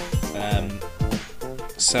cause.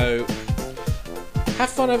 So have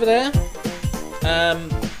fun over there.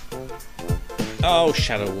 Oh,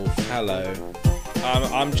 Shadow Wolf, hello.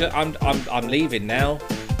 I'm leaving now.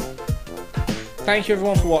 Thank you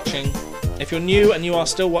everyone for watching. If you're new and you are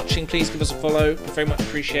still watching, please give us a follow. Very much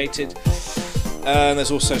appreciated. There's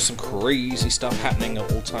also some crazy stuff happening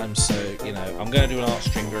at all times, so you know I'm going to do an art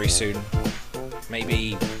stream very soon.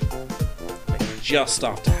 Maybe just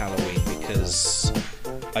after Halloween, because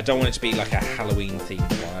I don't want it to be like a Halloween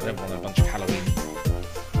themed one. I don't want a bunch of Halloween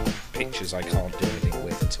pictures I can't do anything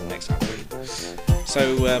with until next Halloween.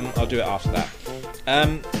 So I'll do it after that.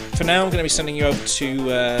 For now, I'm going to be sending you over to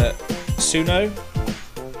Suno.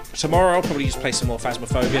 Tomorrow I'll probably just play some more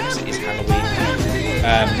Phasmophobia because it is Halloween.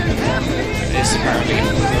 It's apparently my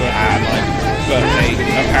birthday,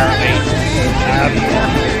 apparently.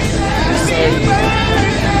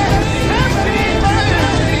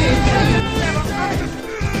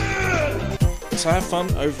 So have fun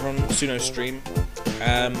over on Suno's stream.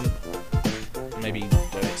 Maybe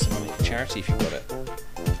donate some money to charity if you've got it.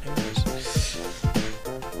 Who knows?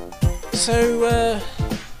 So, is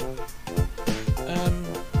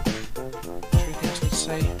there anything else I need to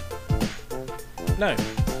say? No.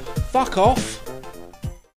 Fuck off.